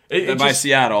 So by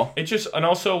Seattle. It just, and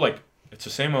also like it's the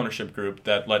same ownership group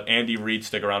that let Andy Reid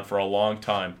stick around for a long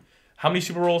time. How many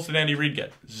Super Bowls did Andy Reid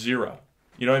get? 0.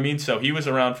 You know what I mean? So he was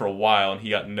around for a while and he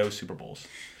got no Super Bowls.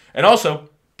 And also,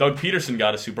 Doug Peterson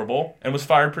got a Super Bowl and was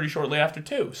fired pretty shortly after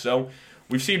too. So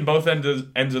we've seen both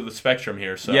ends of the spectrum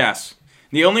here. So yes.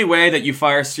 The only way that you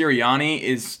fire Sirianni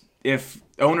is if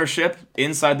ownership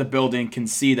inside the building can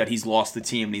see that he's lost the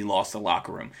team and he lost the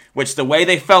locker room. Which the way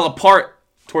they fell apart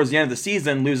towards the end of the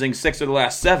season, losing 6 of the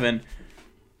last 7,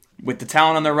 with the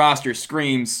talent on their roster,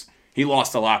 screams he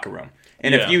lost the locker room.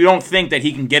 And if you don't think that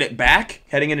he can get it back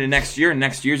heading into next year, and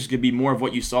next year's going to be more of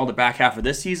what you saw the back half of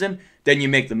this season, then you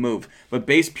make the move. But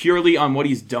based purely on what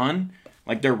he's done,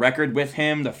 like their record with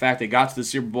him, the fact they got to the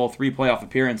Super Bowl, 3 playoff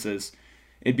appearances,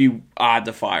 it'd be odd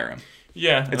to fire him.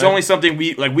 Yeah, it's only something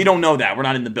we don't know that. We're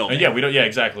not in the building. Yeah, we don't. Yeah,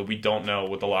 exactly. We don't know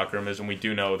what the locker room is, and we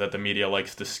do know that the media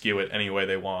likes to skew it any way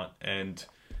they want. And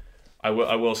I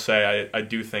will say I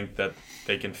do think that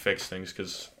they can fix things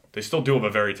because they still do have a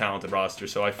very talented roster.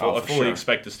 So I fully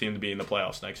expect this team to be in the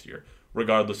playoffs next year,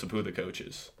 regardless of who the coach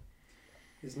is.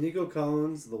 Is Nico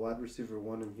Collins the wide receiver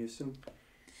 1 in Houston?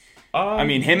 I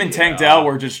mean, him and Tank Dell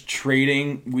were just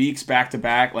trading weeks back to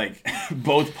back, like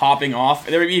both popping off.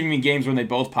 There were even games when they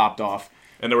both popped off.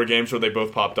 And there were games where they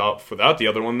both popped off without the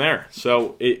other one there.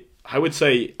 So I would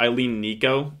say I lean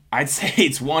Nico. I'd say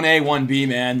it's 1A, 1B,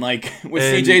 man. Like with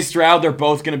CJ Stroud, they're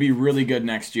both going to be really good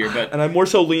next year. And I more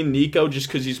so lean Nico just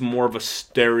because he's more of a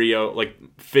stereo, like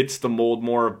fits the mold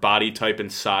more of body type and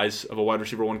size of a wide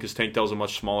receiver 1 because Tank Dell's a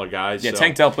much smaller guy. Yeah, so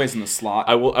Tank Dell plays in the slot.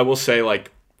 I will say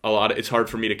like it's hard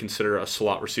for me to consider a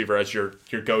slot receiver as your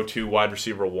go-to wide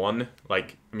receiver 1.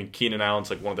 Like, I mean, Keenan Allen's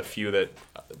like one of the few that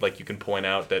like you can point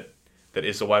out that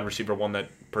is the wide receiver 1 that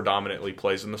predominantly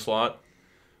plays in the slot.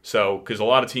 So, because a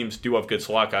lot of teams do have good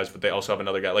slot guys, but they also have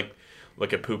another guy like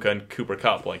look at Puka and Cooper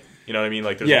Kupp. Like, you know what I mean?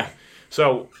 Like,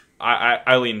 so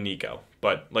I lean Nico,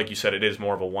 but like you said, it is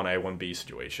more of a 1A, 1B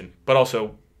situation. But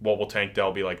also, what will Tank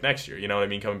Dell be like next year? You know what I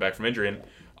mean? Coming back from injury, and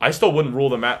I still wouldn't rule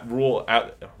them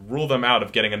out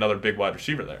of getting another big wide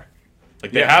receiver there.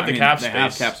 Like they have cap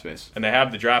space, and they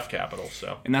have the draft capital.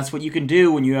 So, and that's what you can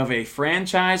do when you have a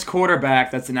franchise quarterback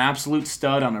that's an absolute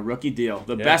stud on a rookie deal.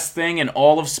 The best thing in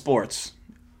all of sports,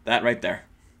 that right there.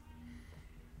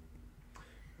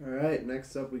 All right,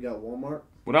 next up we got Walmart.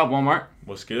 What up, Walmart?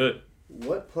 What's good?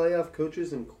 What playoff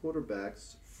coaches and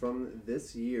quarterbacks from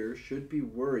this year should be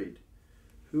worried?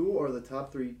 Who are the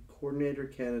top 3 coordinator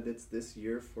candidates this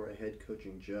year for a head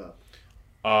coaching job?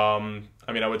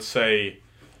 I mean, I would say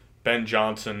Ben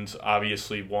Johnson's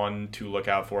obviously one to look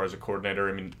out for as a coordinator.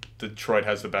 I mean, Detroit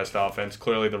has the best offense.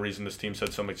 Clearly, the reason this team's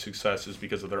had so much success is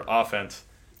because of their offense,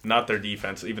 not their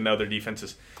defense. Even though their defense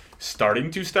is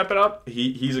starting to step it up,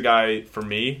 he's a guy for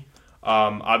me.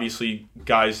 Obviously,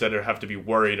 guys that have to be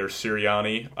worried are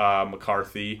Sirianni,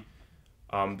 McCarthy.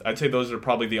 I'd say those are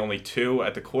probably the only 2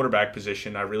 at the quarterback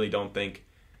position. I really don't think,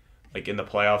 like in the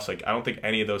playoffs, like I don't think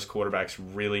any of those quarterbacks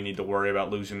really need to worry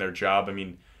about losing their job. I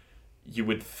mean, you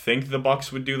would think the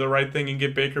Bucs would do the right thing and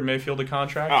give Baker Mayfield a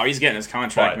contract. Oh, he's getting his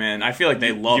contract, man. I feel like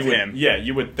they love him. Yeah,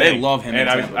 you would think. They love him. And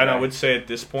I would say at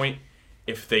this point,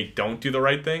 if they don't do the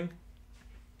right thing,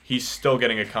 he's still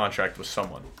getting a contract with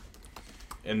someone.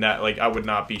 And that, like, I would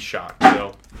not be shocked.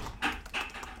 So,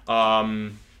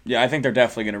 yeah, I think they're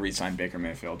definitely going to re-sign Baker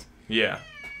Mayfield. Yeah.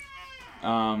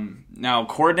 Now,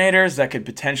 coordinators that could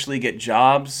potentially get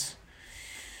jobs.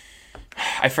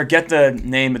 I forget the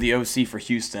name of the OC for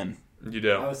Houston. You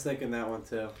do. I was thinking that one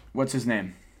too. What's his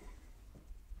name?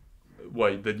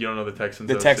 What? You don't know the Texans?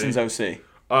 The Texans OC.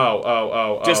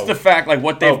 Oh. Just the fact, like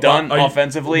what they've done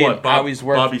offensively and how he's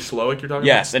worked. Bobby Slowick, you're talking about?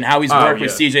 Yes, and how he's worked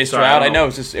with CJ Stroud. I know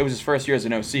it was his first year as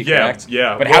an OC, correct?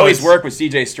 Yeah. But how he's worked with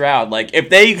CJ Stroud, like if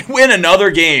they win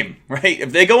another game, right?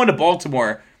 If they go into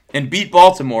Baltimore and beat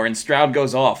Baltimore and Stroud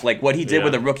goes off, like what he did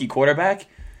with a rookie quarterback,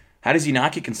 how does he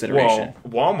not get consideration?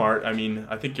 Well, Walmart, I mean,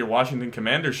 I think your Washington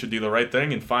Commanders should do the right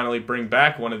thing and finally bring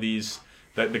back one of these,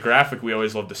 the graphic we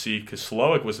always love to see, because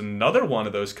Slowick was another one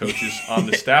of those coaches on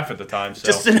the staff at the time. So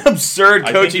just an absurd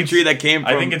coaching tree that came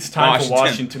from I think it's time for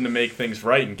Washington to make things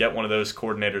right and get one of those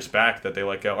coordinators back that they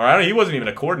let go. Or I don't know, he wasn't even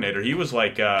a coordinator. He was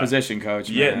like position coach.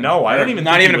 Yeah, man. no, I don't even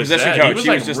not think even he a position that. coach. He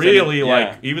was like really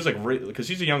he was like because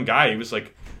he's a young guy. He was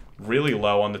like really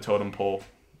low on the totem pole.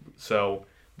 So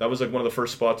that was like one of the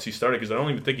first spots he started because I don't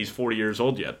even think he's 40 years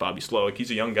old yet, Bobby Slowick. He's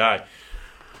a young guy.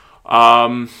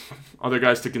 Other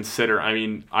guys to consider. I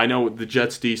mean, I know the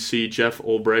Jets DC, Jeff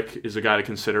Ulbrich is a guy to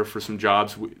consider for some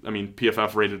jobs. I mean,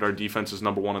 PFF rated our defense as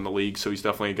number 1 in the league, so he's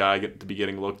definitely a guy to be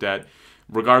getting looked at.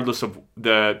 Regardless of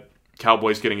the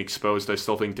Cowboys getting exposed. I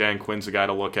still think Dan Quinn's the guy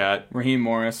to look at. Raheem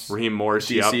Morris,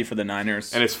 DC yep. for the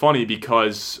Niners. And it's funny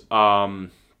because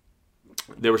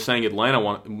they were saying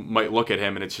Atlanta might look at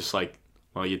him, and it's just like,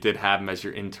 well, you did have him as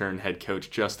your intern head coach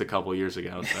just a couple years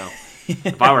ago. So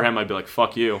if I were him, I'd be like,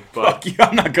 fuck you. But, fuck you.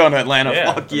 I'm not going to Atlanta.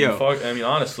 Yeah, fuck you. I mean,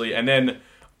 honestly. And then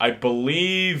I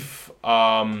believe,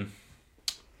 why am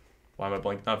I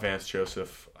blanking? Not Vance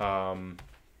Joseph.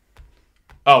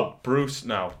 Bruce,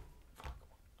 no.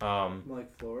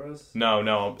 Mike Flores?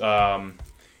 No.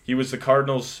 He was the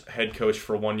Cardinals head coach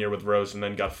for 1 year with Rose and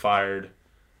then got fired.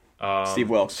 Steve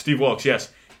Wilkes. Steve Wilkes,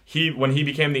 yes. When he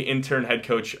became the intern head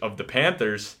coach of the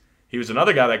Panthers, he was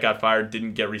another guy that got fired,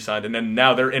 didn't get re-signed, and then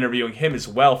now they're interviewing him as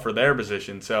well for their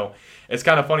position. So it's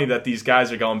kind of funny that these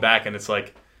guys are going back, and it's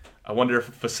like, I wonder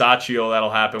if Fasaccio,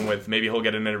 that'll happen with, maybe he'll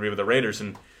get an interview with the Raiders,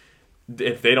 and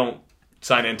if they don't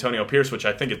sign Antonio Pierce, which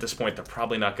I think at this point they're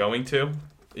probably not going to,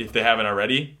 if they haven't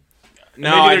already.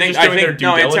 No, I think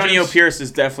Antonio Pierce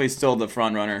is definitely still the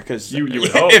front runner because you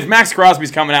would hope. If Max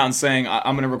Crosby's coming out and saying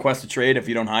I'm going to request a trade if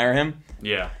you don't hire him,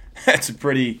 yeah, that's a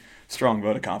pretty strong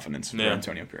vote of confidence for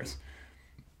Antonio Pierce.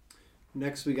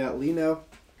 Next, we got Lino.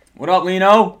 What up,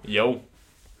 Lino? Yo.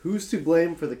 Who's to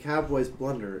blame for the Cowboys'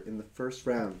 blunder in the first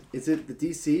round? Is it the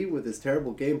DC with his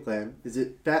terrible game plan? Is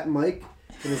it Fat Mike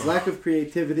and his lack of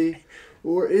creativity?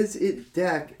 Or is it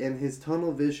Dak and his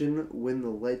tunnel vision when the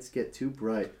lights get too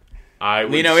bright?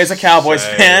 Lino is a Cowboys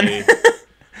fan.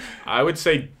 I would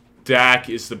say Dak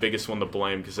is the biggest one to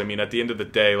blame because, I mean, at the end of the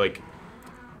day, like,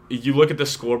 you look at the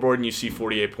scoreboard and you see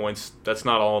 48 points. That's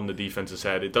not all in the defense's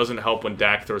head. It doesn't help when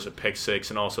Dak throws a pick six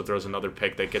and also throws another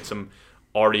pick that gets him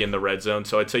already in the red zone.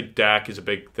 So I'd say Dak is a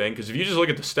big thing because if you just look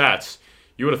at the stats,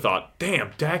 you would have thought,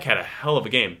 damn, Dak had a hell of a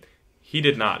game. He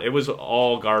did not. It was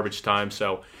all garbage time.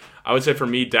 So I would say for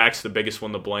me, Dak's the biggest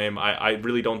one to blame. I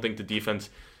really don't think the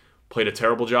defense played a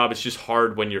terrible job. It's just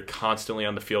hard when you're constantly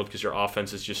on the field because your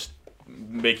offense is just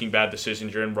making bad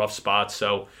decisions. You're in rough spots.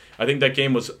 So I think that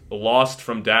game was lost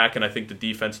from Dak, and I think the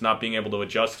defense not being able to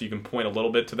adjust, you can point a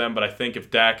little bit to them, but I think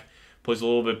if Dak plays a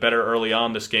little bit better early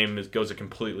on, this game goes a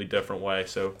completely different way.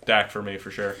 So Dak for me,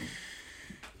 for sure.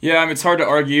 Yeah, I mean, it's hard to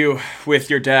argue with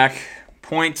your Dak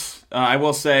points. I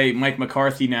will say Mike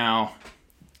McCarthy now,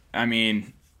 I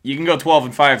mean, you can go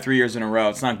 12-5 3 years in a row.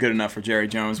 It's not good enough for Jerry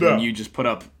Jones when you just put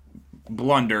up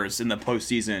blunders in the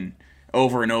postseason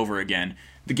over and over again.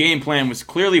 The game plan was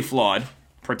clearly flawed,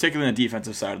 particularly on the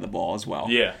defensive side of the ball as well.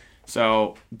 Yeah.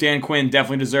 So Dan Quinn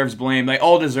definitely deserves blame. They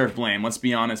all deserve blame, let's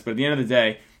be honest. But at the end of the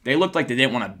day, they looked like they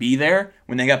didn't want to be there.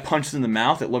 When they got punched in the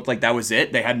mouth, it looked like that was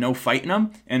it. They had no fight in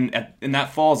them, and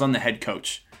that falls on the head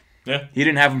coach. Yeah. He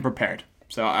didn't have them prepared.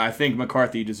 So I think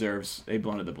McCarthy deserves a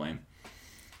blunt of the blame.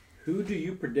 Who do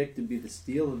you predict to be the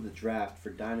steal of the draft for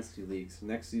Dynasty Leagues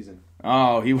next season?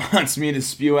 Oh, he wants me to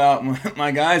spew out my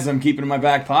guys I'm keeping in my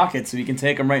back pocket so he can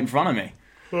take them right in front of me.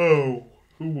 Oh,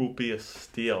 who will be a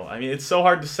steal? I mean, it's so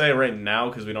hard to say right now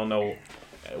because we don't know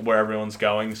where everyone's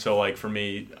going. So, like, for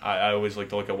me, I always like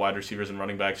to look at wide receivers and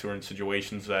running backs who are in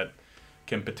situations that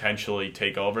can potentially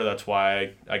take over. That's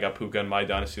why I got Puka in my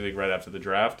Dynasty League right after the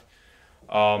draft.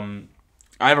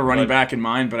 I have a running back in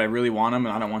mind, but I really want him,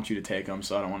 and I don't want you to take him,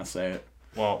 so I don't want to say it.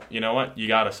 Well, you know what? You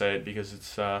got to say it because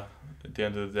it's at the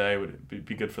end of the day, it would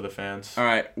be good for the fans. All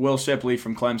right, Will Shipley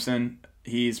from Clemson.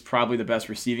 He's probably the best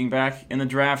receiving back in the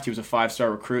draft. He was a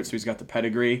 5-star recruit, so he's got the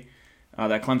pedigree.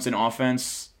 That Clemson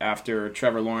offense, after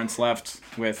Trevor Lawrence left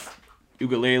with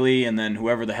Ugalele and then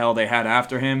whoever the hell they had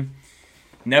after him,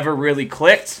 never really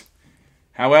clicked.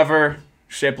 However,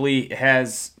 Shipley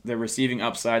has the receiving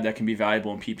upside that can be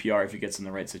valuable in PPR if he gets in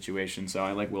the right situation. So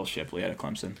I like Will Shipley out of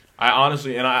Clemson. I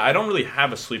honestly, and I don't really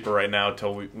have a sleeper right now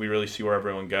until we really see where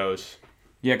everyone goes.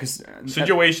 Yeah, because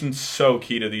situation's so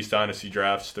key to these dynasty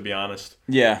drafts, to be honest.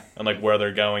 Yeah, and like where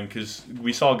they're going, because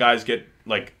we saw guys get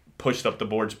like pushed up the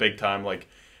boards big time. Like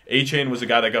A-Chain was a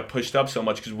guy that got pushed up so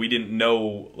much because we didn't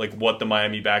know like what the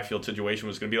Miami backfield situation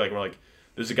was going to be like. We're like,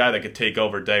 there's a guy that could take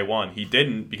over day one. He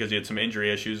didn't because he had some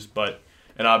injury issues,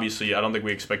 and obviously I don't think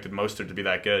we expected Mostert to be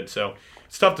that good. So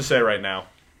it's tough to say right now,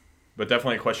 but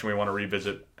definitely a question we want to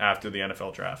revisit after the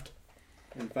NFL draft.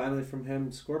 And finally from him,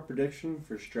 score prediction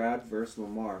for Stroud versus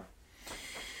Lamar.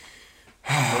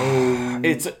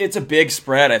 It's a big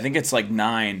spread. I think it's like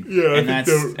 9. Yeah,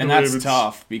 and that's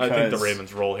tough because I think the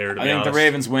Ravens roll here. I think the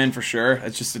Ravens win for sure.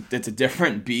 It's a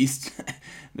different beast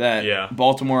that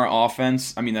Baltimore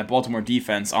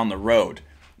defense on the road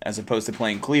as opposed to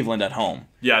playing Cleveland at home.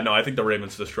 Yeah, no, I think the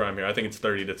Ravens destroy him here. I think it's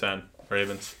 30-10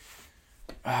 Ravens.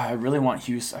 I really want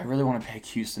Houston. I really want to pick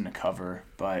Houston to cover,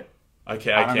 but I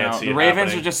can't see the it Ravens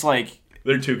happening. are just like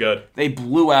They're too good. They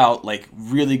blew out like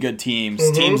really good teams,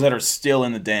 teams that are still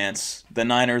in the dance. The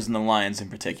Niners and the Lions in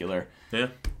particular. Yeah.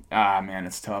 Man,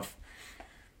 it's tough.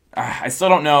 I still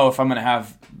don't know if I'm going to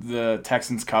have the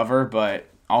Texans cover, but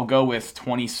I'll go with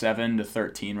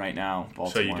 27-13 right now.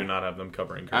 Baltimore. So you do not have them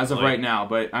covering currently. As of right now,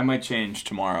 but I might change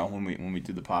tomorrow when we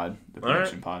do the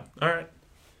prediction pod. All right.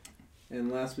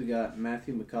 And last we got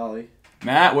Matthew McCauley.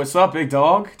 Matt, what's up, big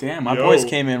dog? Damn, my boys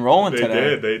came in rolling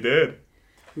today. They did.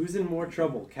 Who's in more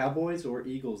trouble, Cowboys or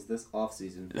Eagles this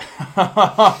offseason?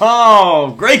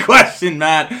 Oh, great question,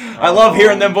 Matt. I love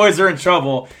hearing them boys are in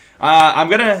trouble. I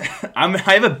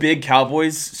have a big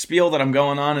Cowboys spiel that I'm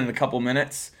going on in a couple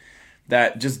minutes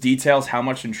that just details how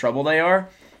much in trouble they are.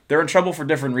 They're in trouble for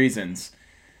different reasons.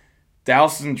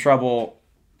 Dallas is in trouble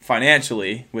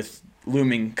financially with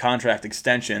looming contract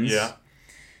extensions. Yeah.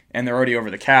 And they're already over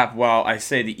the cap. While I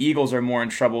say the Eagles are more in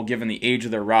trouble given the age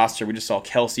of their roster. We just saw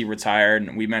Kelsey retired,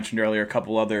 and we mentioned earlier a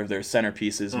couple other of their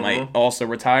centerpieces might also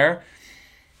retire.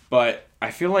 But I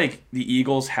feel like the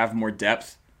Eagles have more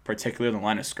depth, particularly in the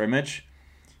line of scrimmage.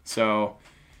 So,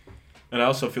 and I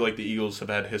also feel like the Eagles have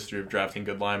had a history of drafting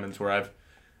good linemen where I've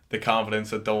the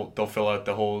confidence that they'll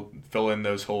fill in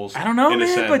those holes. I don't know,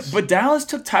 man, but Dallas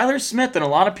took Tyler Smith, and a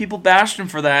lot of people bashed him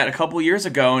for that a couple years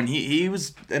ago, and he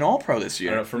was an All-Pro this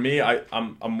year. I don't know, for me,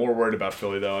 I'm more worried about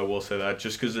Philly though. I will say that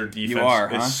just because their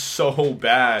defense is so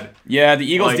bad. Yeah, the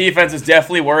Eagles' defense is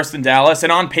definitely worse than Dallas,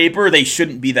 and on paper they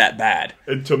shouldn't be that bad.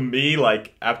 And to me,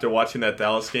 like after watching that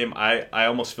Dallas game, I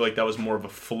almost feel like that was more of a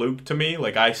fluke to me.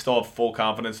 Like I still have full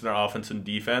confidence in their offense and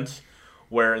defense,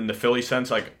 where in the Philly sense,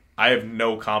 like. I have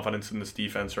no confidence in this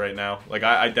defense right now. Like,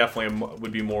 I definitely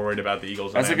would be more worried about the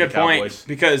Eagles than That's a good point,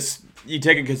 because you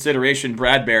take in consideration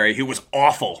Bradbury, who was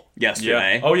awful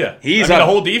yesterday. Yeah. Oh, yeah. The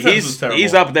whole defense was terrible.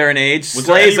 He's up there in age. Was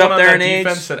Slay's there up there in age. age.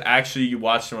 Defense that actually you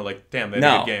watched and were like, damn, they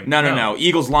had a good game. No.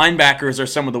 Eagles linebackers are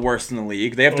some of the worst in the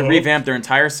league. They have to revamp their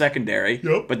entire secondary,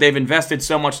 but they've invested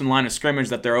so much in line of scrimmage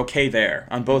that they're okay there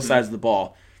on both sides of the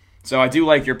ball. So I do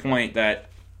like your point that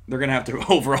they're going to have to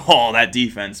overhaul that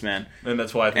defense, man. And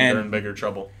that's why I think they're in bigger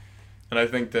trouble. And I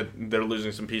think that they're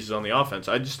losing some pieces on the offense.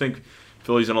 I just think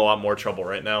Philly's in a lot more trouble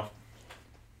right now.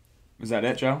 Is that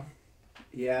it, Joe?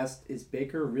 He asked, is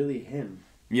Baker really him?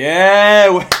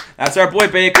 Yeah, that's our boy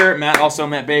Baker. Matt also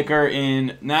met Baker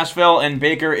in Nashville, and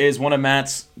Baker is one of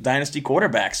Matt's dynasty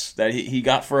quarterbacks that he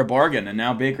got for a bargain, and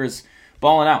now Baker's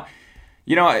balling out.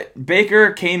 You know,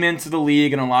 Baker came into the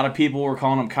league, and a lot of people were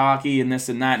calling him cocky and this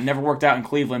and that. Never worked out in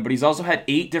Cleveland, but he's also had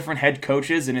 8 different head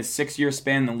coaches in his 6-year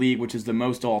span in the league, which is the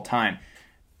most all time.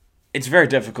 It's very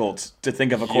difficult to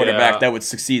think of a quarterback that would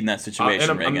succeed in that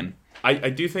situation, Reagan.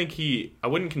 I do think I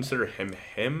wouldn't consider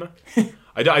him.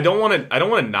 I don't want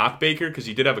to knock Baker because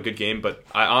he did have a good game, but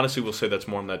I honestly will say that's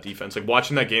more on that defense. Like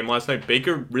watching that game last night,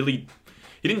 Baker really.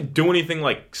 He didn't do anything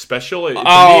like special. Hold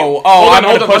on.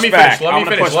 Let me finish.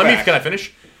 Can I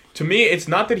finish? To me, it's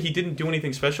not that he didn't do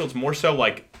anything special. It's more so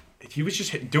like he was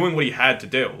just doing what he had to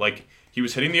do. Like he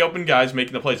was hitting the open guys,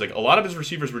 making the plays. Like a lot of his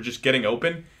receivers were just getting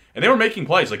open, and they were making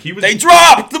plays. Like he was. They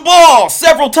dropped the ball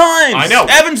several times. I know.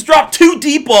 Evans dropped 2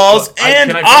 deep balls,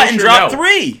 and Otten dropped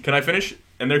 3. Can I finish?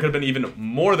 And there could have been even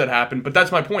more that happened. But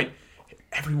that's my point.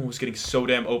 Everyone was getting so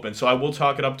damn open. So I will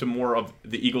chalk it up to more of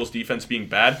the Eagles' defense being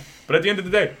bad. But at the end of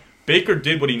the day, Baker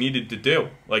did what he needed to do.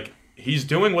 Like, he's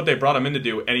doing what they brought him in to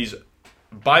do, and he's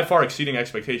by far exceeding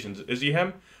expectations. Is he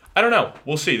him? I don't know.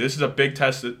 We'll see. This is a big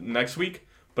test next week.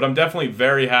 But I'm definitely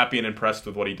very happy and impressed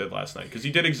with what he did last night. Because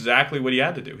he did exactly what he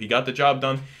had to do. He got the job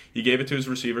done. He gave it to his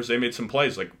receivers. They made some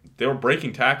plays. Like, they were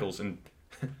breaking tackles. And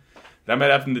that might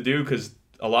have to do because...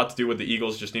 a lot to do with the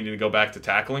Eagles just needing to go back to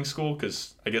tackling school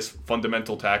because I guess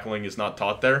fundamental tackling is not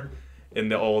taught there in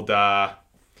the old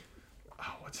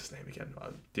what's his name again?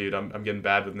 Dude, I'm getting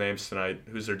bad with names tonight.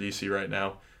 Who's their DC right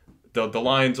now? The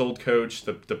Lions' old coach,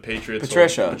 the Patriots.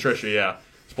 Patricia, yeah.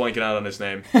 It's blanking out on his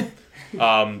name.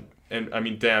 And I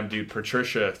mean, damn, dude,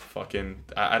 Patricia, fucking,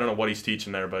 I don't know what he's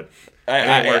teaching there, but it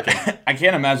ain't working. I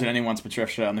can't imagine anyone's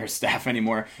Patricia on their staff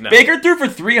anymore. No. Baker threw for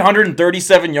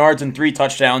 337 yards and 3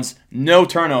 touchdowns, no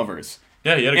turnovers.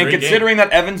 Yeah, he had a great game. And considering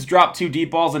that Evans dropped 2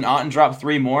 deep balls and Otten dropped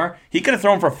 3 more, he could have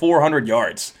thrown for 400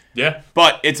 yards. Yeah.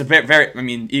 But it's a very,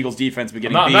 Eagles defense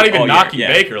beginning beat not even knocking year.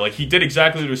 Baker. Like, he did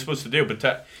exactly what he was supposed to do,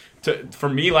 but for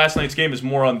me, last night's game is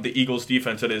more on the Eagles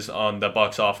defense than it is on the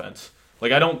Bucs offense.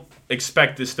 Like, I don't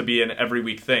expect this to be an every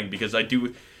week thing because I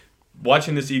do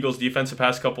watching this Eagles defense the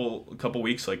past couple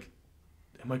weeks, like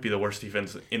it might be the worst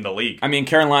defense in the league. I mean,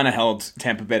 Carolina held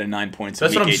Tampa Bay to 9 points.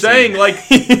 That's what I'm 18. saying.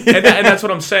 Like, and that's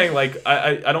what I'm saying. Like,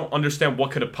 I don't understand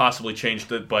what could have possibly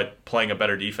changed it, but playing a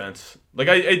better defense. Like,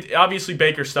 obviously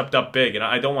Baker stepped up big, and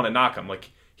I don't want to knock him.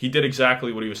 Like, he did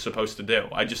exactly what he was supposed to do.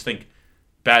 I just think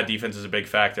bad defense is a big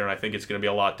factor, and I think it's going to be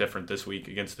a lot different this week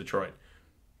against Detroit.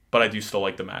 But I do still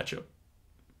like the matchup.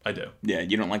 I do. Yeah,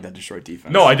 you don't like that Detroit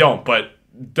defense. No, I don't, but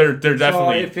they're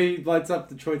definitely... So if he lights up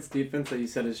Detroit's defense that you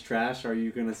said is trash, are you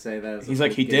going to say that? He's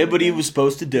like, he did what he was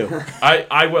supposed to do.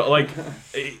 I will, like,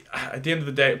 at the end of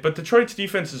the day, but Detroit's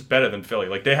defense is better than Philly.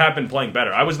 Like, they have been playing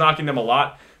better. I was knocking them a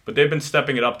lot, but they've been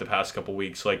stepping it up the past couple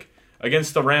weeks. Like,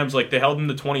 against the Rams, like, they held them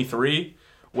to 23,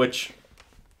 which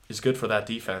is good for that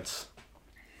defense.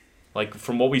 Like,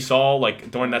 from what we saw,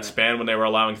 like, during that span when they were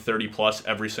allowing 30-plus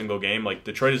every single game, like,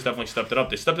 Detroit has definitely stepped it up.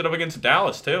 They stepped it up against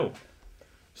Dallas, too.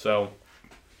 So...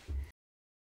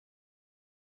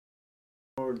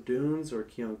 Or Dunes or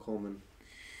Keon Coleman?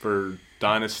 For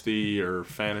Dynasty or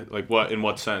fan, like, what, in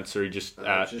what sense? Or just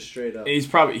just straight up?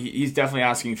 He's definitely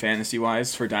asking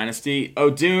fantasy-wise for Dynasty.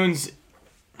 O'Dunes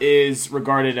is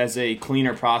regarded as a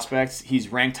cleaner prospect. He's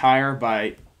ranked higher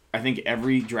by, I think,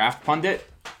 every draft pundit.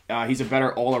 He's a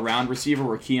better all-around receiver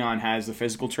where Keon has the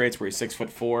physical traits where he's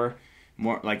 6'4",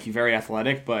 more like he's very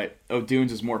athletic, but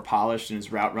O'Dunes is more polished in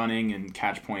his route running and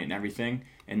catch point and everything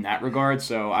in that regard.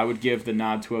 So I would give the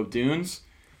nod to O'Dunes.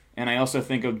 And I also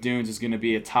think O'Dunes is going to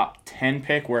be a top 10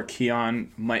 pick where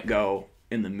Keon might go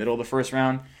in the middle of the first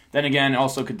round. Then again, it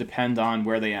also could depend on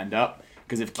where they end up.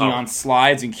 Because if Keon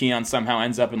slides and Keon somehow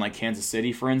ends up in like Kansas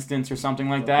City, for instance, or something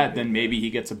like that, then maybe he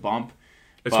gets a bump.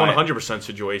 It's 100%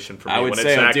 situation for me. I would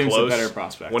say O'Dunes is a better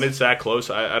prospect. When it's that close,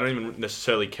 I don't even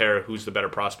necessarily care who's the better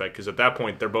prospect, because at that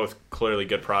point, they're both clearly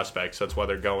good prospects. That's why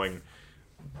they're going.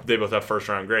 They both have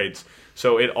first-round grades.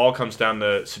 So it all comes down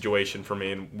to situation for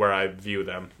me and where I view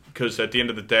them. Because at the end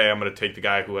of the day, I'm going to take the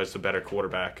guy who has the better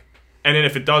quarterback. And then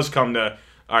if it does come to,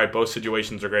 all right, both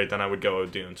situations are great, then I would go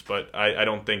O'Dunes. But I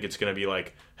don't think it's going to be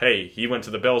like, hey, he went to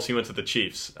the Bills, he went to the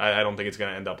Chiefs. I don't think it's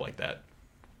going to end up like that.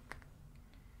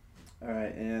 All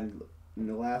right, and in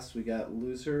the last, we got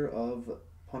loser of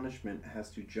punishment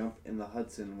has to jump in the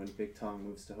Hudson when Big Tong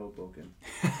moves to Hoboken.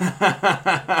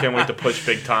 Can't wait to push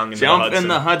Big Tong into the Jump Hudson. in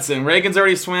the Hudson. Reagan's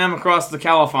already swam across the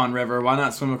Califon River. Why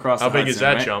not swim across the Hudson? How big is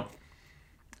that right? jump?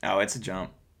 Oh, it's a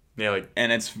jump. Yeah,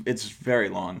 and it's very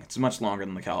long. It's much longer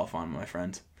than the Califon, my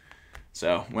friend.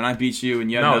 So when I beat you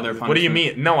and you had another punishment... What do you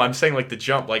mean? No, I'm saying like the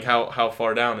jump. Like how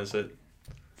far down is it?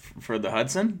 For the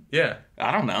Hudson? Yeah.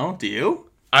 I don't know. Do you?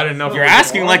 I didn't know. You're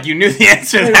asking like you knew the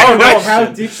answer to that question. question.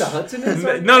 How deep the Hudson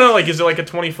is? No, like is it like a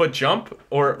 20-foot jump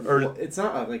or? Well, it's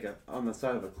not like on the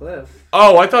side of a cliff.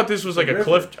 Oh, I thought this was like a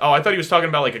cliff. Oh, I thought he was talking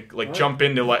about jump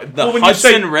into like the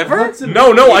Hudson River.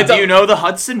 No, I thought. Do you know the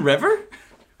Hudson River?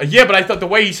 Yeah, but I thought the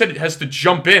way he said it has to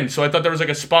jump in, so I thought there was like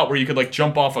a spot where you could like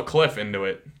jump off a cliff into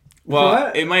it. Well,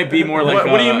 what? It might be more like.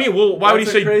 What do you mean? Well, why would he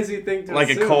say crazy thing to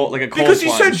like assume. a cold Because plunge. he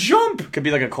said jump. Could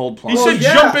be like a cold plunge. He said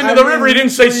jump into the river. He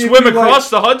didn't say swim across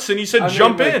the Hudson. He said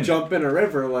jump in. Jump in a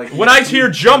river, like. When I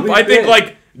hear jump, I think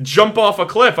like jump off a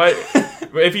cliff.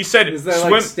 If he said is there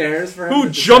swim, like stairs for him who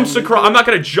jumps across? I'm not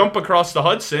gonna jump across the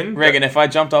Hudson. Reagan, if I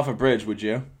jumped off a bridge, would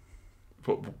you?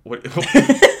 What?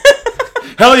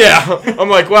 Hell yeah! I'm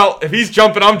like, well, if he's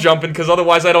jumping, I'm jumping, because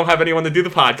otherwise I don't have anyone to do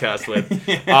the podcast with.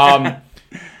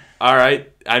 All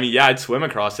right. I mean, yeah, I'd swim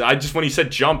across it. When he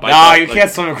said jump, you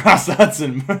can't swim across the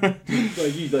Hudson.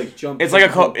 you jump. It's like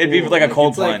it'd be like a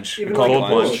cold plunge. Cold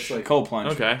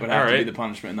plunge. Okay. Would have to be the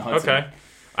punishment in the Hudson. Okay.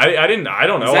 I don't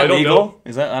know. Is that I don't legal? know.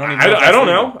 Is that? I don't even know. I don't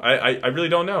know. I really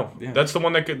don't know. Yeah. That's the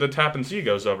one that the Tappan Zee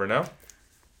goes over now.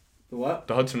 The what?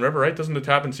 The Hudson River, right? Doesn't the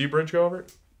Tappan Zee Bridge go over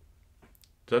it?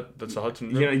 That's the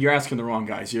Hudson River? You're asking the wrong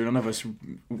guys. None of us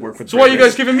work with. So why are you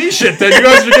guys giving me shit then? You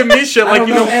guys are giving me shit like I don't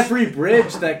know every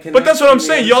bridge that can. But that's what I'm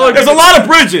saying. Y'all are. There's a lot of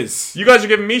bridges. You guys are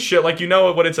giving me shit like you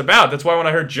know what it's about. That's why when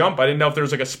I heard jump, I didn't know if there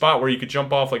was like a spot where you could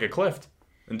jump off like a cliff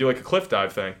and do like a cliff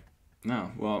dive thing.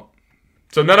 No, well.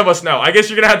 So none of us know. I guess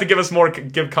you're gonna have to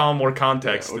give Colin more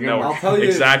context to know I'll tell you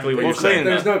exactly what you're saying.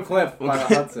 There's no cliff by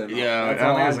the Hudson.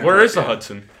 Yeah. Where is the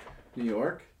Hudson? New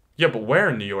York. Yeah, but where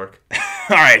in New York?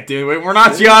 All right, dude. We're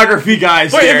not geography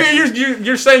guys. Wait,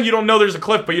 you're saying you don't know there's a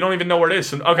cliff, but you don't even know where it is.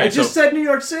 So, okay, I just said New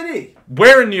York City.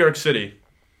 Where in New York City?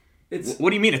 What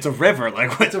do you mean? It's a river.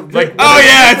 Like what? It's a like. Oh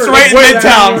yeah, it's right in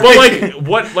Midtown. But like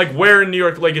what? Like where in New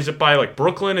York? Like is it by like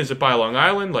Brooklyn? Is it by Long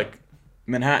Island? Like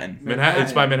Manhattan.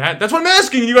 It's by Manhattan. That's what I'm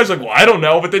asking. You guys are like, well, I don't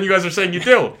know, but then you guys are saying you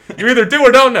do. You either do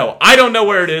or don't know. I don't know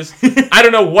where it is. I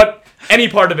don't know what any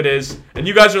part of it is, and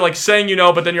you guys are like saying you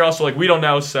know, but then you're also like we don't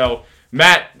know. So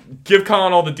Matt, give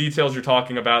Colin all the details you're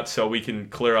talking about so we can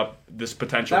clear up this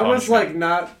potential. That was like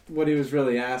not what he was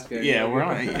really asking. Yeah, we're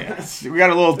not. Yes. We got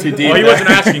a little too deep. Well, he wasn't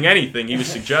asking anything. He was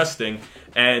suggesting,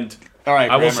 and all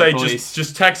right, I will say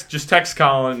just text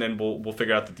Colin and we'll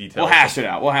figure out the details. We'll hash it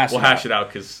out. We'll hash it out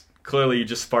because clearly you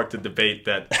just sparked a debate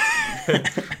that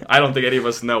I don't think any of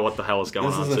us know what the hell is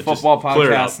going on. This is a football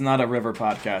podcast, not a river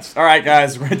podcast. All right,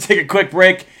 guys, we're going to take a quick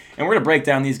break, and we're going to break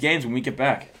down these games when we get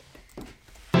back.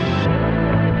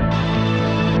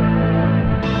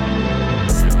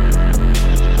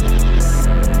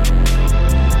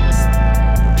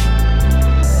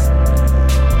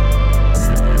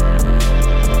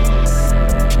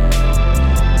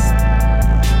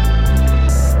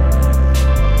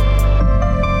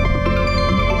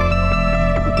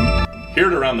 Here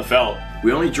at Around the Felt,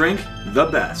 we only drink the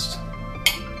best.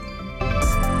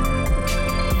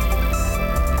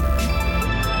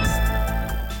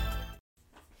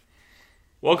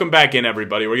 Welcome back in,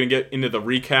 everybody. We're going to get into the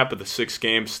recap of the 6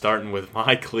 games, starting with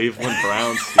my Cleveland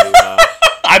Browns.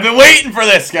 I've been waiting for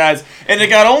this, guys, and it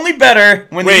got only better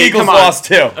when the Eagles lost,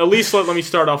 too. At least let me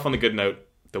start off on the good note.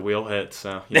 The wheel hit,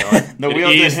 so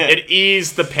it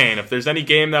eased the pain. If there's any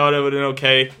game that would have been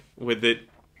okay with it,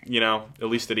 at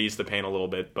least it eased the pain a little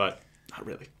bit, but not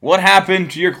really. What happened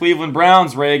to your Cleveland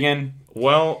Browns, Reagan?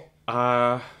 Well,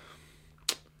 I'm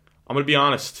going to be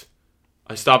honest.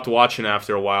 I stopped watching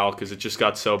after a while because it just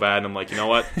got so bad, and I'm like, you know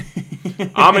what?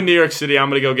 I'm in New York City.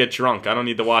 I'm going to go get drunk. I don't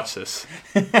need to watch this.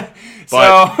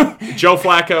 But Joe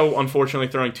Flacco, unfortunately,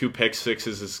 throwing 2 pick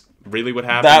sixes is really what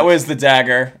happened. That was the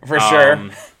dagger, for sure.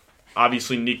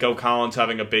 Obviously, Nico Collins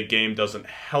having a big game doesn't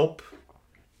help.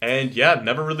 And,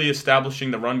 never really establishing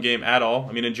the run game at all.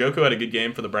 I mean, Njoku had a good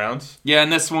game for the Browns. Yeah,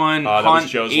 and this one, that was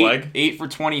Joe's leg. 8 for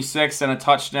 26 and a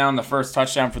touchdown, the first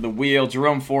touchdown for the wheel.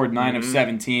 Jerome Ford, 9 of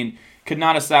 17. Could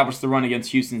not establish the run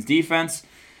against Houston's defense.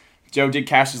 Joe did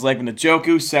cash his leg with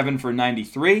Njoku, 7 for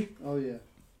 93. Oh, yeah.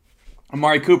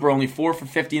 Amari Cooper, only 4 for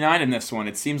 59 in this one.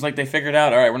 It seems like they figured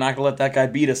out, all right, we're not going to let that guy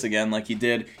beat us again like he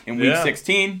did in Week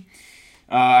 16.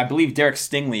 I believe Derek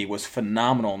Stingley was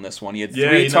phenomenal in this one. He had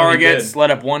 3 targets,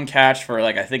 let up 1 catch for,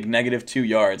 like, negative 2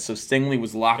 yards. So Stingley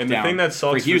was locked down. And the thing that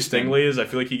sucks for Stingley is I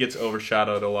feel like he gets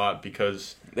overshadowed a lot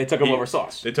because they took him over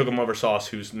Sauce. They took him over Sauce,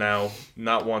 who's now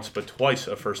not once but twice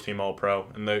a first-team All-Pro.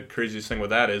 And the craziest thing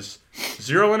with that is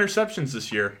 0 interceptions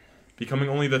this year, becoming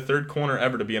only the 3rd corner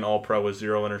ever to be an All-Pro with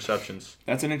 0 interceptions.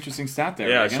 That's an interesting stat there.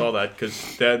 Yeah, I saw that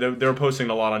because they were posting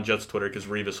a lot on Jets Twitter because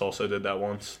Revis also did that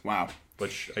once. Wow.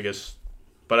 Which I guess...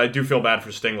 But I do feel bad for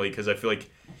Stingley because I feel like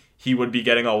he would be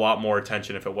getting a lot more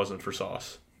attention if it wasn't for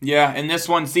Sauce. Yeah, in this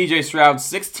one, C.J. Stroud,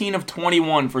 16 of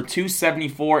 21 for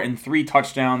 274 and 3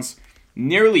 touchdowns.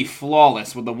 Nearly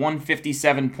flawless with a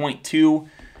 157.2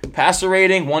 passer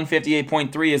rating.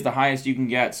 158.3 is the highest you can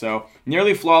get. So,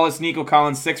 nearly flawless. Nico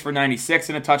Collins, 6 for 96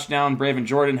 and a touchdown. Braven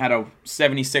Jordan had a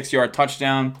 76-yard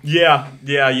touchdown. Yeah,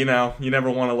 you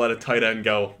never want to let a tight end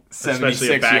go. 76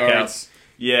 especially a back yards. Out.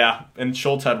 Yeah, and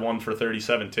Schultz had 1 for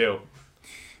 37 too.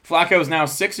 Flacco is now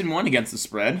 6-1 against the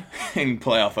spread in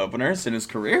playoff openers in his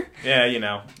career.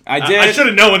 Yeah, I should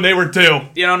have known when they were due.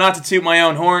 Not to toot my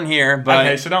own horn here, but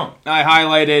okay, so don't. I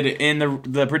highlighted in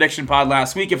the prediction pod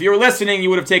last week. If you were listening,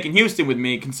 you would have taken Houston with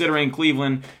me, considering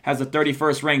Cleveland has the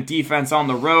 31st ranked defense on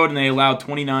the road, and they allowed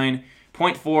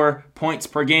 29.4 points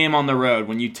per game on the road.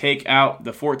 When you take out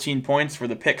the 14 points for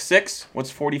the pick 6, what's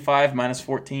 45 minus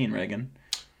 14, Reagan?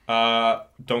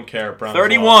 Don't care. Browns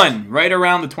 31, lost. right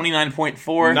around the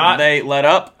 29.4 they let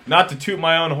up. Not to toot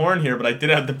my own horn here, but I did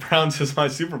have the Browns as my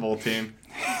Super Bowl team.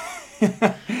 I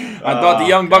thought the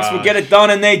Young Bucks would get it done,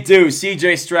 and they do.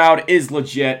 C.J. Stroud is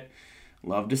legit.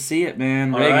 Love to see it,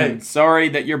 man. Reagan, right. Sorry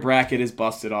that your bracket is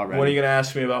busted already. When are you going to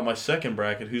ask me about my second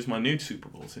bracket? Who's my new Super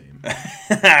Bowl team?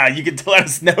 You can let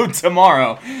us know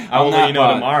tomorrow. I will let you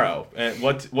know tomorrow. And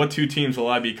what 2 teams will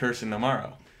I be cursing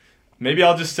tomorrow? Maybe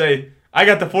I'll just say... I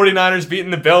got the 49ers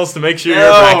beating the Bills to make sure your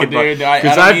bracket. Dude,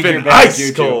 because I've been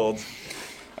ice cold.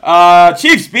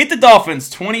 Chiefs beat the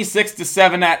Dolphins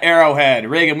 26-7 at Arrowhead.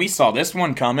 Reagan, we saw this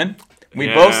one coming. We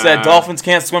both said Dolphins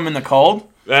can't swim in the cold.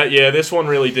 This one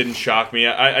really didn't shock me.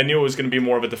 I knew it was going to be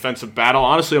more of a defensive battle.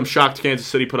 Honestly, I'm shocked Kansas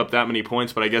City put up that many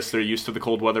points, but I guess they're used to the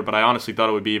cold weather. But I honestly thought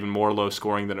it would be even more low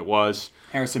scoring than it was.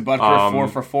 Harrison Butker, 4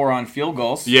 for 4 on field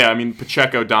goals. Yeah, I mean,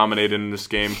 Pacheco dominated in this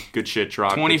game. Good shit,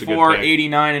 Drock. 24,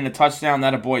 89 and a touchdown.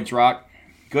 That a boy, Drock.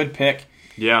 Good pick.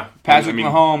 Yeah. Patrick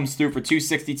Mahomes threw for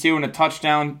 262 and a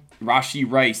touchdown. Rashee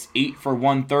Rice, 8 for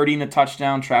 130 and a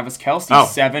touchdown. Travis Kelce,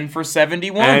 7 for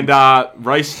 71. And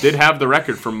Rice did have the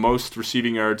record for most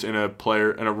receiving yards in a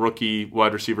rookie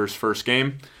wide receiver's first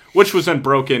game, which was then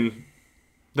broken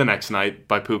the next night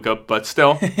by Puka, but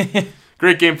still.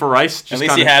 Great game for Rice. Just at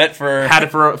least he had it for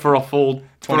a full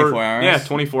 24 hours. Yeah,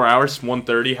 24 hours,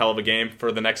 130. Hell of a game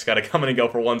for the next guy to come in and go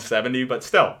for 170, but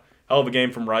still, hell of a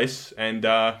game from Rice, and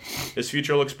his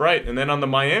future looks bright. And then on the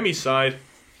Miami side,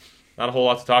 not a whole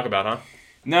lot to talk about, huh?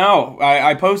 No,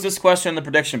 I posed this question in the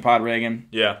prediction pod, Reagan.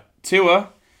 Yeah. Tua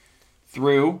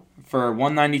threw for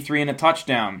 193 and a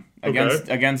touchdown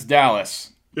against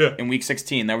Dallas in Week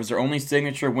 16. That was their only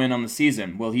signature win on the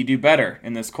season. Will he do better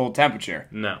in this cold temperature?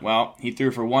 No. Well, he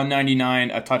threw for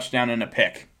 199, a touchdown, and a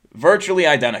pick. Virtually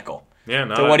identical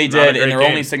to what he did in their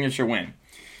only signature win.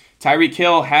 Tyreek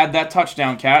Hill had that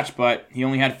touchdown catch, but he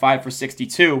only had 5 for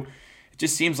 62. It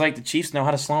just seems like the Chiefs know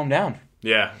how to slow him down.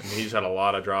 Yeah, and he's had a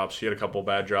lot of drops. He had a couple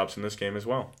bad drops in this game as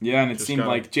well. Yeah, and it seemed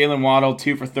like Jalen Waddle,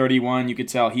 2 for 31. You could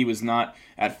tell he was not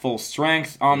at full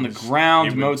strength on the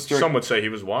ground. Mostert, some would say he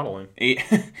was waddling.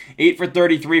 8 for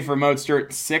 33 for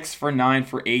Mostert, 6 for 9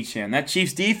 for Achane. That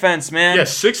Chiefs defense, man. Yeah,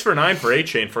 6 for 9 for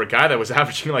Achane for a guy that was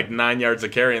averaging like 9 yards a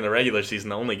carry in the regular season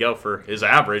to only go for his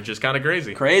average is kind of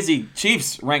crazy. Crazy.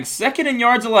 Chiefs ranked second in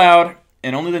yards allowed,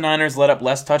 and only the Niners let up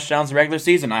less touchdowns in the regular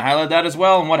season. I highlighted that as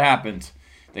well, and what happened?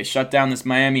 They shut down this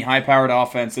Miami high-powered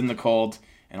offense in the cold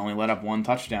and only let up 1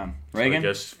 touchdown. Reagan? So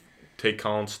I guess take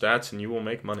Colin's stats and you will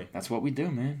make money. That's what we do,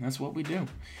 man. That's what we do.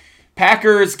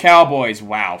 Packers, Cowboys.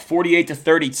 Wow.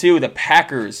 48-32. The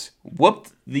Packers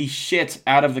whooped the shit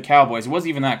out of the Cowboys. It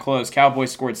wasn't even that close.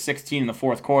 Cowboys scored 16 in the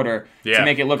fourth quarter to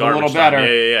make it look a little better.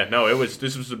 Yeah. No,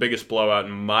 this was the biggest blowout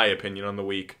in my opinion on the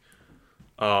week.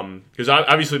 Because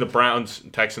obviously the Browns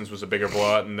and Texans was a bigger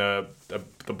blowout than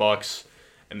the Bucks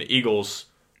and the Eagles.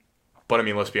 But, I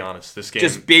mean, let's be honest. This game...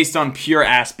 Just based on pure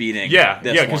ass beating. Yeah,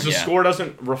 because the score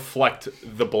doesn't reflect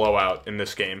the blowout in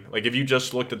this game. Like, if you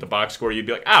just looked at the box score, you'd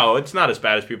be like, oh, it's not as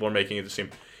bad as people are making it seem.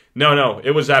 No,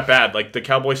 it was that bad. Like, the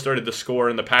Cowboys started to score,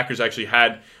 and the Packers actually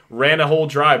ran a whole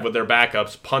drive with their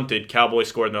backups, punted, Cowboys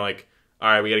scored, and they're like,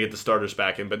 all right, we got to get the starters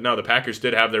back in. But no, the Packers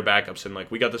did have their backups, and,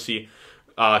 like, we got to see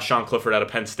Sean Clifford out of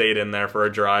Penn State in there for a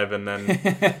drive, and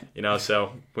then,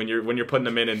 so when you're putting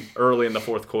them in early in the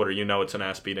fourth quarter, it's an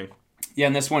ass beating. Yeah,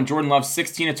 in this one, Jordan Love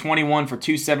 16-21 for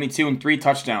 272 and 3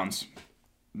 touchdowns.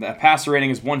 The passer rating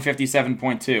is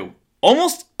 157.2.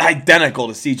 Almost identical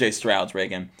to C.J. Stroud's,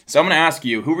 Reagan. So I'm going to ask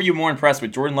you, who were you more impressed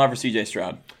with, Jordan Love or C.J.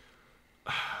 Stroud?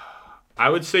 I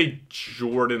would say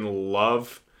Jordan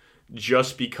Love,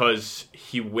 just because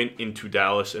he went into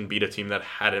Dallas and beat a team that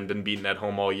hadn't been beaten at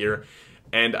home all year.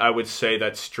 And I would say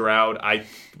that Stroud, I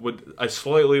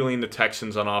slightly lean the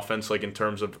Texans on offense, like in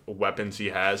terms of weapons he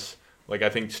has. Like, I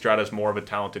think Stroud has more of a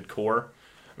talented core.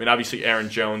 I mean, obviously, Aaron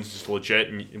Jones is legit,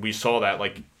 and we saw that.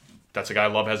 Like, that's a guy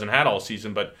Love hasn't had all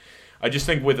season. But I just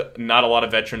think with not a lot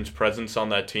of veterans presence on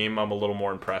that team, I'm a little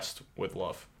more impressed with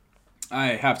Love. I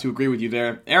have to agree with you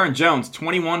there. Aaron Jones,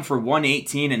 21 for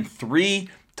 118 and 3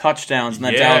 touchdowns in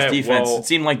that Dallas defense. It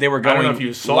seemed like they were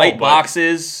going light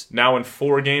boxes. Now in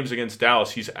 4 games against Dallas,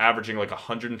 he's averaging like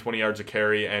 120 yards a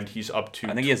carry, and he's up to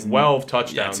 12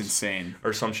 touchdowns. That's insane.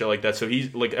 Or some shit like that. So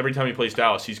he's like, every time he plays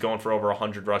Dallas, he's going for over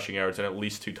 100 rushing yards and at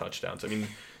least 2 touchdowns. I mean,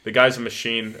 the guy's a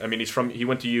machine. I mean, he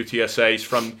went to UTSA.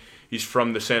 He's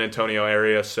from the San Antonio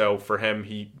area, so for him,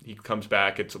 he comes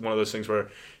back. It's one of those things where,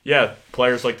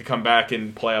 players like to come back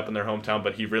and play up in their hometown,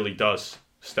 but he really does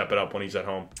step it up when he's at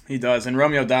home. He does. And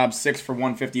Romeo Doubs, 6 for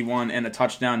 151 and a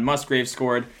touchdown. Musgrave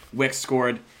scored. Wicks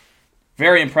scored.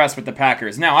 Very impressed with the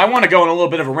Packers. Now, I want to go on a little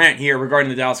bit of a rant here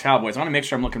regarding the Dallas Cowboys. I want to make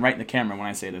sure I'm looking right in the camera when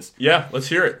I say this. Yeah, let's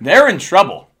hear it. They're in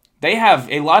trouble. They have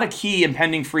a lot of key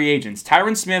impending free agents.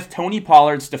 Tyron Smith, Tony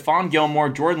Pollard, Stephon Gilmore,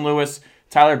 Jordan Lewis,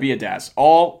 Tyler Biadasz,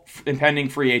 all impending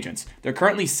free agents. They're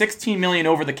currently $16 million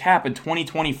over the cap in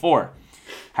 2024.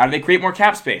 How do they create more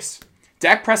cap space?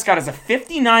 Dak Prescott has a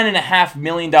 $59.5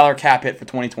 million cap hit for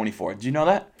 2024. Did you know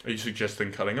that? Are you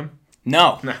suggesting cutting him?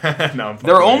 No. No.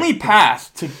 Their only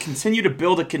path to continue to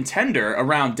build a contender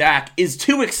around Dak is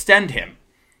to extend him,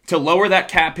 to lower that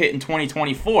cap hit in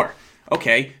 2024.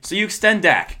 Okay, so you extend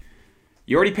Dak.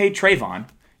 You already paid Trayvon.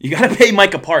 You got to pay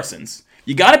Micah Parsons.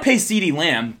 You got to pay CeeDee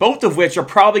Lamb, both of which are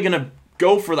probably going to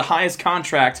go for the highest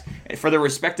contract for their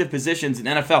respective positions in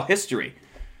NFL history.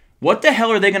 What the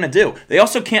hell are they going to do? They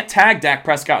also can't tag Dak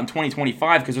Prescott in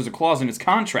 2025 because there's a clause in his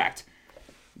contract.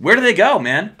 Where do they go,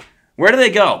 man? Where do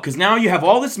they go? Because now you have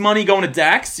all this money going to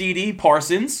Dak, CeeDee,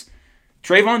 Parsons,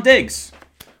 Trayvon Diggs.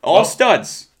 All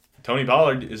studs. Tony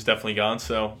Pollard is definitely gone,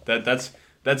 so that's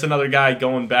another guy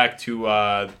going back to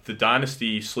the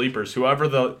dynasty sleepers. Whoever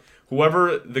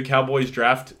the Cowboys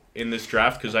draft in this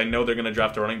draft, because I know they're going to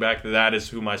draft a running back, that is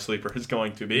who my sleeper is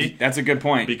going to be. That's a good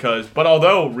point. But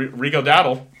although Rico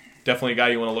Dowdle, definitely a guy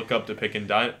you want to look up to pick in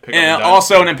dynasty. And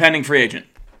also an impending free agent.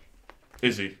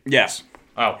 Is he? Yes.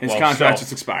 Oh, his contract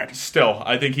just expired. Still,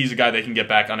 I think he's a guy they can get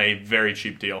back on a very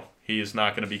cheap deal. He is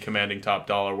not going to be commanding top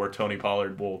dollar, where Tony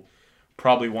Pollard will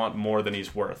probably want more than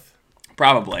he's worth.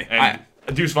 Probably. And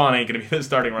Deuce Vaughn ain't going to be the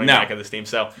starting running back of this team.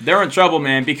 So they're in trouble,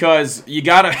 man, because you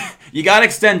gotta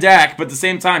extend Dak, but at the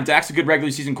same time, Dak's a good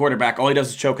regular season quarterback. All he does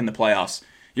is choke in the playoffs.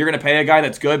 You're going to pay a guy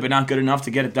that's good but not good enough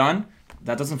to get it done?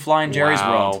 That doesn't fly in Jerry's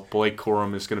world. Blake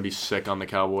Corum is going to be sick on the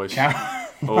Cowboys.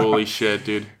 Holy shit,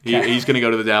 dude. He's going to go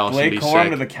to the Dallas and be sick. Blake Corum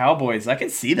to the Cowboys. I can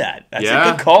see that. That's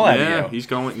a good call out of you. He's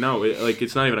going. No,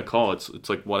 it's not even a call. It's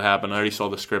like what happened. I already saw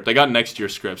the script. I got next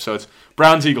year's script, so it's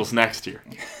Browns-Eagles next year.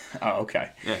 Oh,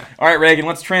 okay. Yeah. All right, Reagan,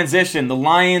 let's transition. The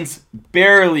Lions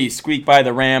barely squeaked by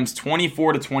the Rams,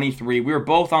 24-23. We were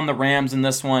both on the Rams in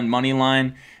this one, money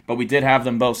line, but we did have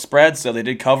them both spread, so they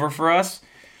did cover for us.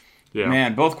 Yeah.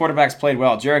 Man, both quarterbacks played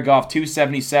well. Jared Goff,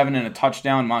 277 and a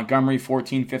touchdown. Montgomery,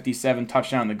 1457,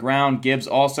 touchdown on the ground. Gibbs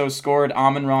also scored.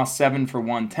 Amon-Ra, 7 for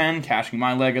 110, cashing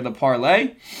my leg of the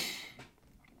parlay.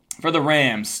 For the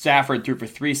Rams, Stafford threw for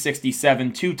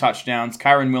 367, 2 touchdowns.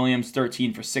 Kyren Williams,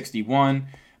 13 for 61.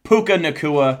 Puka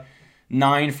Nacua,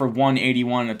 9 for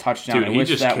 181 and a touchdown. Dude, he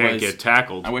just can't get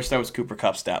tackled. I wish that was Cooper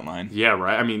Kupp's stat line. Yeah,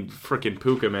 right. I mean, freaking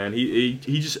Puka, man. He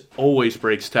just always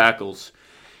breaks tackles.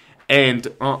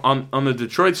 And on the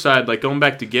Detroit side, like going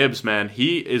back to Gibbs, man,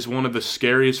 he is one of the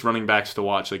scariest running backs to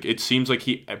watch. Like it seems like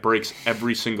he breaks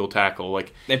every single tackle.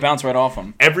 Like they bounce right off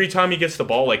him. Every time he gets the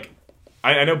ball, like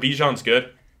I know Bijan's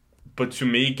good, but to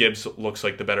me, Gibbs looks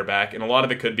like the better back. And a lot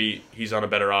of it could be he's on a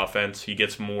better offense. He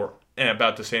gets more,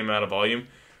 about the same amount of volume.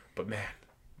 But man,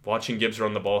 watching Gibbs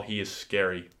run the ball, he is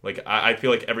scary. Like I feel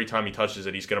like every time he touches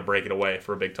it, he's going to break it away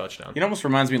for a big touchdown. It almost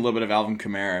reminds me a little bit of Alvin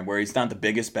Kamara, where he's not the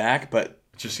biggest back, but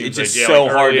it's just like, so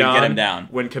hard to get him down.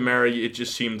 When Kamara, it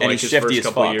just seemed like his first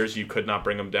couple of years, you could not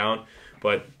bring him down.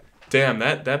 But damn,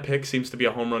 that pick seems to be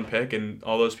a home run pick, and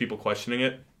all those people questioning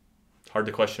it, hard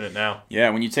to question it now. Yeah,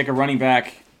 when you take a running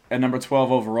back at number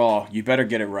 12 overall, you better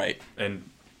get it right. And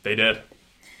they did.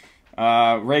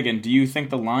 Reagan, do you think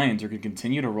the Lions are going to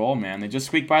continue to roll, man? They just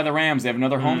squeaked by the Rams. They have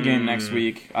another home game next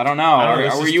week. I don't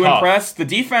know. Were you impressed? The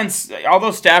defense,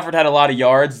 although Stafford had a lot of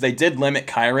yards, they did limit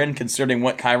Kyren, considering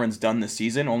what Kyren's done this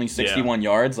season. Only 61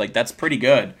 yards. Like, that's pretty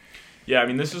good. Yeah, I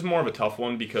mean, this is more of a tough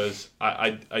one because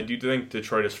I do think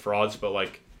Detroit is frauds, but,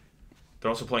 like, they're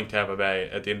also playing Tampa Bay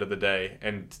at the end of the day,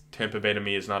 and Tampa Bay, to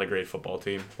me, is not a great football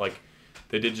team. Like,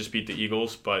 they did just beat the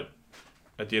Eagles, but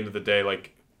at the end of the day,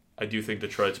 like, I do think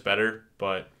Detroit's better,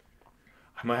 but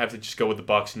I might have to just go with the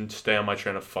Bucs and stay on my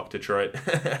train of fuck Detroit.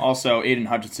 Also, Aiden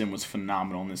Hutchinson was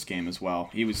phenomenal in this game as well.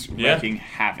 He was wreaking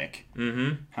havoc.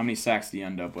 Mm-hmm. How many sacks did he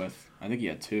end up with? I think he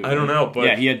had 2. I don't know,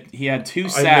 but yeah, he had 2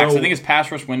 sacks. I think his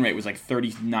pass rush win rate was like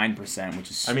 39%,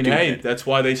 which is stupid. I mean, hey, that's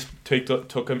why they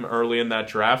took him early in that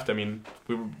draft. I mean,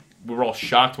 we were all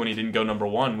shocked when he didn't go number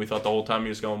 1. We thought the whole time he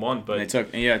was going 1, but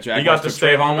he got to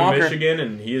stay home in Michigan,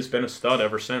 and he has been a stud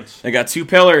ever since. They got 2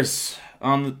 pillars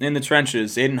in the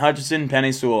trenches. Aiden Hutchinson,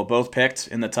 Penei Sewell, both picked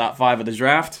in the top 5 of the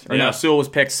draft. No, Sewell was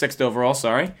picked 6th overall.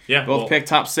 Sorry. Yeah, both picked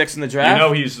top 6 in the draft. You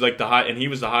know, he's like he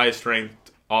was the highest ranked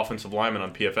offensive lineman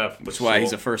on PFF. That's why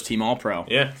he's a first-team All-Pro.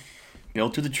 Yeah,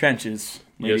 built to the trenches,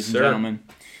 ladies and gentlemen.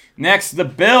 Next, the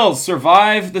Bills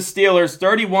survived the Steelers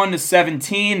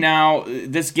 31-17. Now,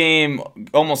 this game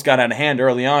almost got out of hand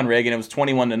early on, Reagan. It was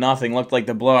 21-0. Looked like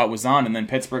the blowout was on, and then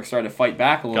Pittsburgh started to fight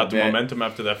back a little bit. Got the momentum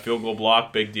after that field goal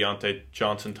block, big Deontay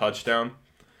Johnson touchdown.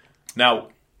 Now,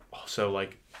 also,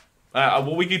 like,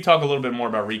 well, we could talk a little bit more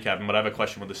about recapping, but I have a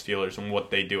question with the Steelers and what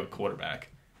they do at quarterback.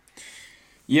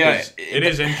 Yeah. It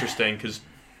is interesting because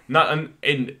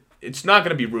it's not going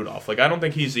to be Rudolph. Like, I don't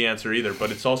think he's the answer either,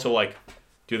 but it's also like,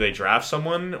 do they draft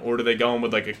someone, or do they go in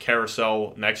with, like, a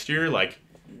carousel next year? Like,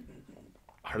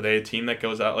 are they a team that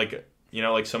goes out, like, you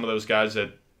know, like some of those guys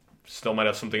that still might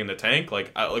have something in the tank?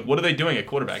 Like what are they doing at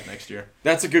quarterback next year?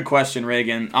 That's a good question,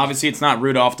 Reagan. Obviously, it's not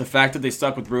Rudolph. The fact that they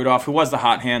stuck with Rudolph, who was the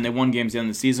hot hand, they won games at the end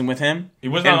of the season with him. He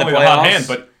was not only the hot hand,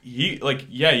 but he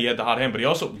had the hot hand, but he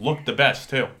also looked the best,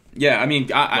 too. Yeah, I mean,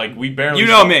 we barely. You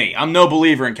know me. I'm no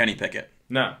believer in Kenny Pickett.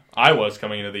 No, I was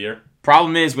coming into the year.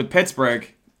 Problem is, with Pittsburgh,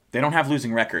 they don't have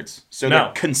losing recorms. So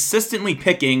they're consistently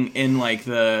picking in like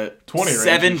the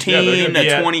 17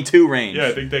 to 22 range. Yeah,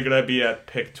 I think they're going to be at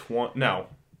pick 20. No,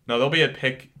 they'll be at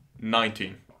pick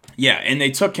 19. Yeah, and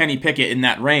they took Kenny Pickett in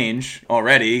that range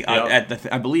already. Yep.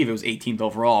 I believe it was 18th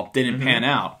overall. Didn't pan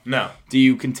out. No. Do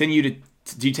you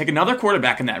take another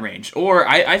quarterback in that range? Or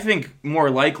I think more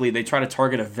likely they try to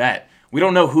target a vet. We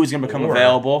don't know who's going to become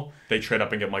available. They trade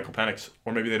up and get Michael Penix.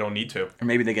 Or maybe they don't need to. Or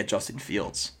maybe they get Justin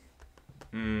Fields.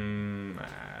 I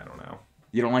don't know.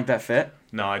 You don't like that fit?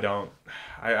 No, I don't.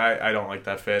 I don't like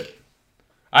that fit.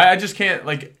 I just can't,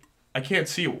 like, I can't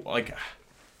see, like,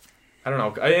 I don't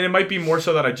know. And it might be more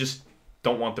so that I just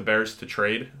don't want the Bears to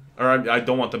trade. Or I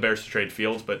don't want the Bears to trade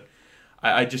Fields, but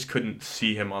I just couldn't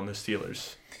see him on the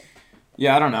Steelers.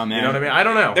 Yeah, I don't know, man. You know what I mean? I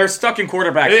don't know. They're stuck in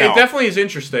quarterback It hell. definitely is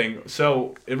interesting.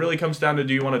 So it really comes down to,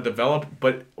 do you want to develop,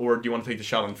 or do you want to take the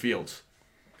shot on Fields?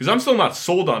 Because I'm still not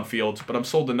sold on Fields, but I'm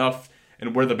sold enough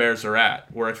in where the Bears are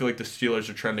at, where I feel like the Steelers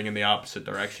are trending in the opposite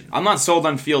direction. I'm not sold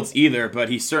on Fields either, but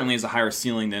he certainly has a higher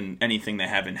ceiling than anything they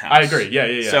have in-house. I agree.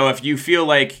 Yeah. So if you feel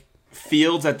like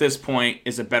Fields at this point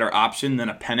is a better option than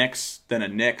a Penix, than a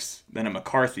Nix, than a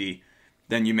McCarthy,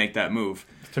 then you make that move.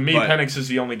 To me, Penix is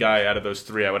the only guy out of those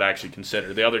three I would actually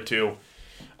consider. The other two,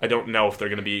 I don't know if they're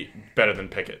going to be better than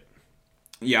Pickett.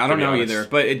 Yeah, I don't know either.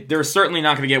 But they're certainly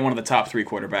not going to get one of the top three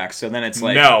quarterbacks. So then it's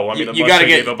like... No, I mean, you got to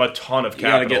give up a ton of capital.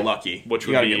 You got to get lucky. Which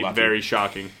would be very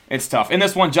shocking. It's tough. In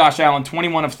this one, Josh Allen,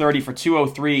 21 of 30 for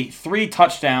 203, 3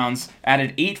 touchdowns,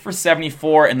 added 8 for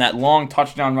 74 in that long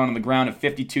touchdown run on the ground of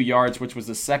 52 yards, which was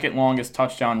the second longest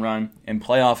touchdown run in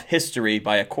playoff history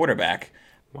by a quarterback.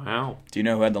 Wow. Do you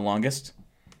know who had the longest?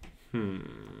 John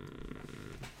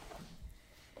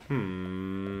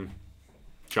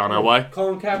Elway?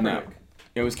 Colin Kaepernick. No.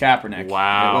 It was Kaepernick.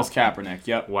 Wow. It was Kaepernick,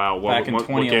 yep. Wow. Back in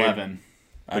 2011.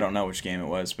 I don't know which game it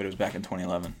was, but it was back in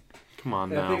 2011. Come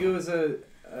on now. I think it was a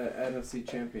NFC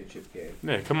Championship game.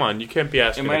 Yeah, come on. You can't be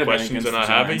asking the questions and not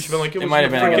having. You should be like, it might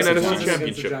have been freaking against NFC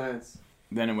Championship.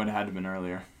 Then it would have had to have been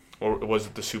earlier. Or was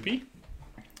it the Soupy?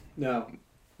 No.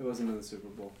 It wasn't in the Super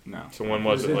Bowl. No. So when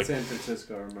was it? In like San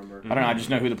Francisco, I remember. I don't know. I just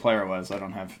know who the player was. I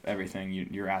don't have everything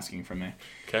you're asking from me.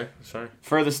 Okay, sorry.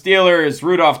 For the Steelers,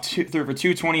 Rudolph threw for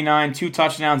 229, 2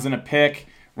 touchdowns and a pick.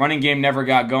 Running game never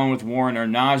got going with Warren or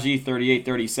Najee,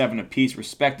 38-37 apiece,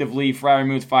 respectively.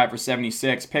 Freiermuth, 5 for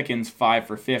 76. Pickens, 5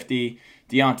 for 50.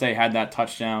 Deontay had that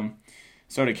touchdown.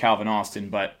 So did Calvin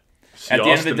Austin, but... At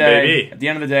the end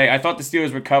of the day, I thought the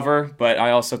Steelers would cover, but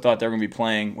I also thought they were going to be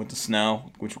playing with the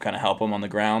snow, which would kind of help them on the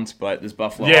ground. But this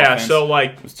Buffalo offense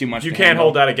was too much. You can't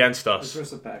hold that against us. It's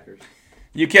versus the Packers.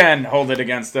 You can hold it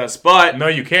against us, but no,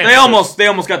 you can't. They almost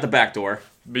got the back door.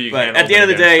 But at the end of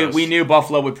the day, we knew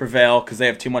Buffalo would prevail because they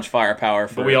have too much firepower.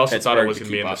 But we also thought it was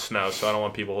going to be in the snow, so I don't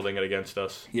want people holding it against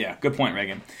us. Yeah, good point,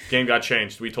 Reagan. Game got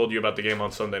changed. We told you about the game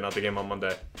on Sunday, not the game on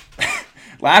Monday.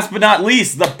 Last but not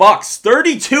least, the Bucs,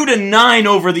 32-9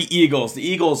 over the Eagles. The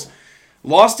Eagles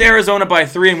lost to Arizona by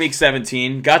 3 in Week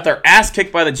 17, got their ass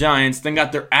kicked by the Giants, then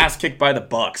got their ass kicked by the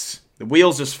Bucs. The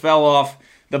wheels just fell off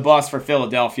the bus for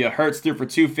Philadelphia. Hurts threw for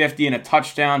 250 and a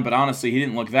touchdown, but honestly, he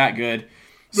didn't look that good.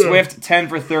 Swift, 10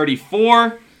 for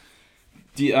 34.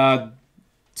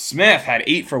 Smith had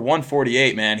 8 for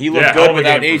 148, man. He looked good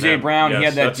without A.J. Brown. Yes, he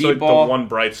had that that's deep like ball. The one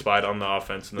bright spot on the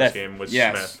offense in this game was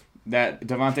Smith. That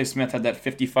Devontae Smith had that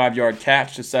 55-yard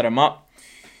catch to set him up.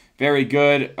 Very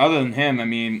good. Other than him, I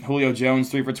mean, Julio Jones,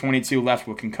 3 for 22, left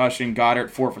with concussion. Goddard,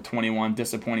 4 for 21.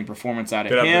 Disappointing performance out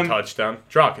of him. Did have the touchdown.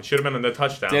 Drock, it should have been in the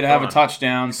touchdown. Did have a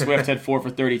touchdown. Swift had 4 for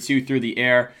 32 through the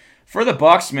air. For the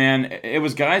Bucs, man, it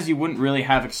was guys you wouldn't really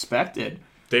have expected.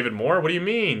 David Moore? What do you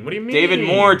mean? David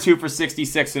Moore, 2 for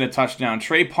 66 and a touchdown.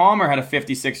 Trey Palmer had a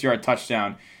 56-yard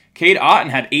touchdown. Cade Otton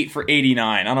had 8 for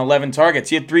 89 on 11 targets.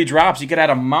 He had 3 drops. He could have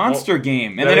had a monster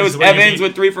game. And then it was Evans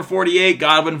with 3 for 48,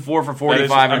 Godwin 4 for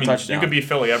 45 and a touchdown. You could beat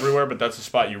Philly everywhere, but that's a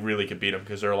spot you really could beat them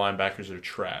because their linebackers are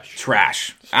trash.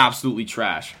 Trash. Absolutely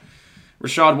trash.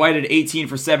 Rashad White had 18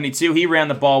 for 72. He ran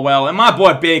the ball well. And my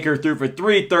boy Baker threw for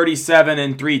 337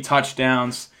 and 3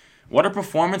 touchdowns. What a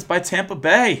performance by Tampa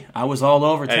Bay. I was all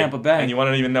over Tampa Bay. And you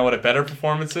want to even know what a better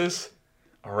performance is?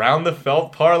 Around the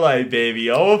felt parlay, baby.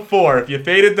 0-4. If you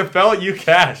faded the felt, you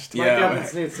cashed. Mike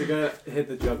Evans needs to go hit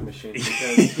the jug machine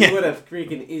because he would have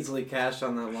freaking easily cashed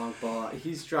on that long ball.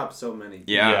 He's dropped so many.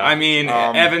 Yeah. I mean,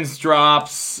 Evans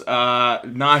drops,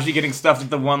 Najee getting stuffed at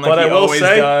the one like he always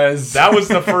does. That was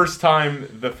the first time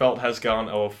the felt has gone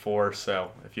 0-4,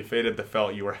 so if you faded the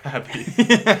felt, you were happy.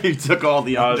 You took all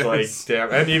the others. I was like,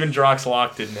 damn. And even Drock's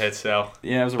lock didn't hit, so.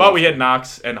 Yeah, it was but we hit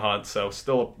Knox and Hunt, so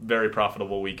still a very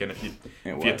profitable weekend if you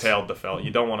tailed the felt.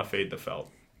 You don't want to fade the felt.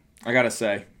 I gotta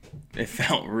say, it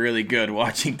felt really good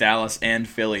watching Dallas and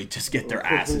Philly just get their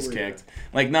asses kicked.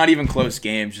 Like, not even close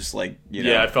games, just like, you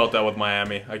know. Yeah, I felt that with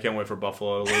Miami. I can't wait for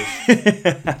Buffalo to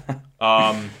lose.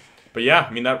 But yeah,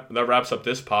 I mean, that wraps up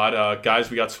this pod. Guys,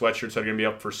 we got sweatshirts that are going to be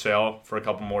up for sale for a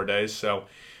couple more days, so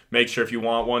make sure if you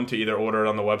want one to either order it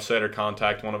on the website or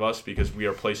contact one of us because we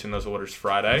are placing those orders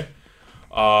Friday.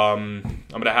 I'm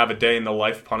going to have a day in the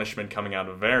life punishment coming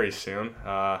out very soon.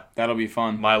 That'll be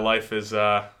fun. My life is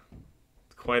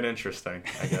quite interesting,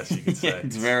 I guess you could say.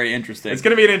 It's very interesting. It's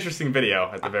going to be an interesting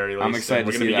video at the very least. I'm excited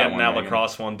to see that one. We're going to be getting that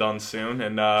lacrosse one done soon.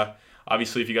 And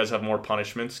obviously, if you guys have more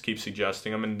punishments, keep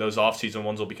suggesting them. And those off-season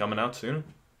ones will be coming out soon.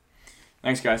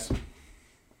 Thanks, guys.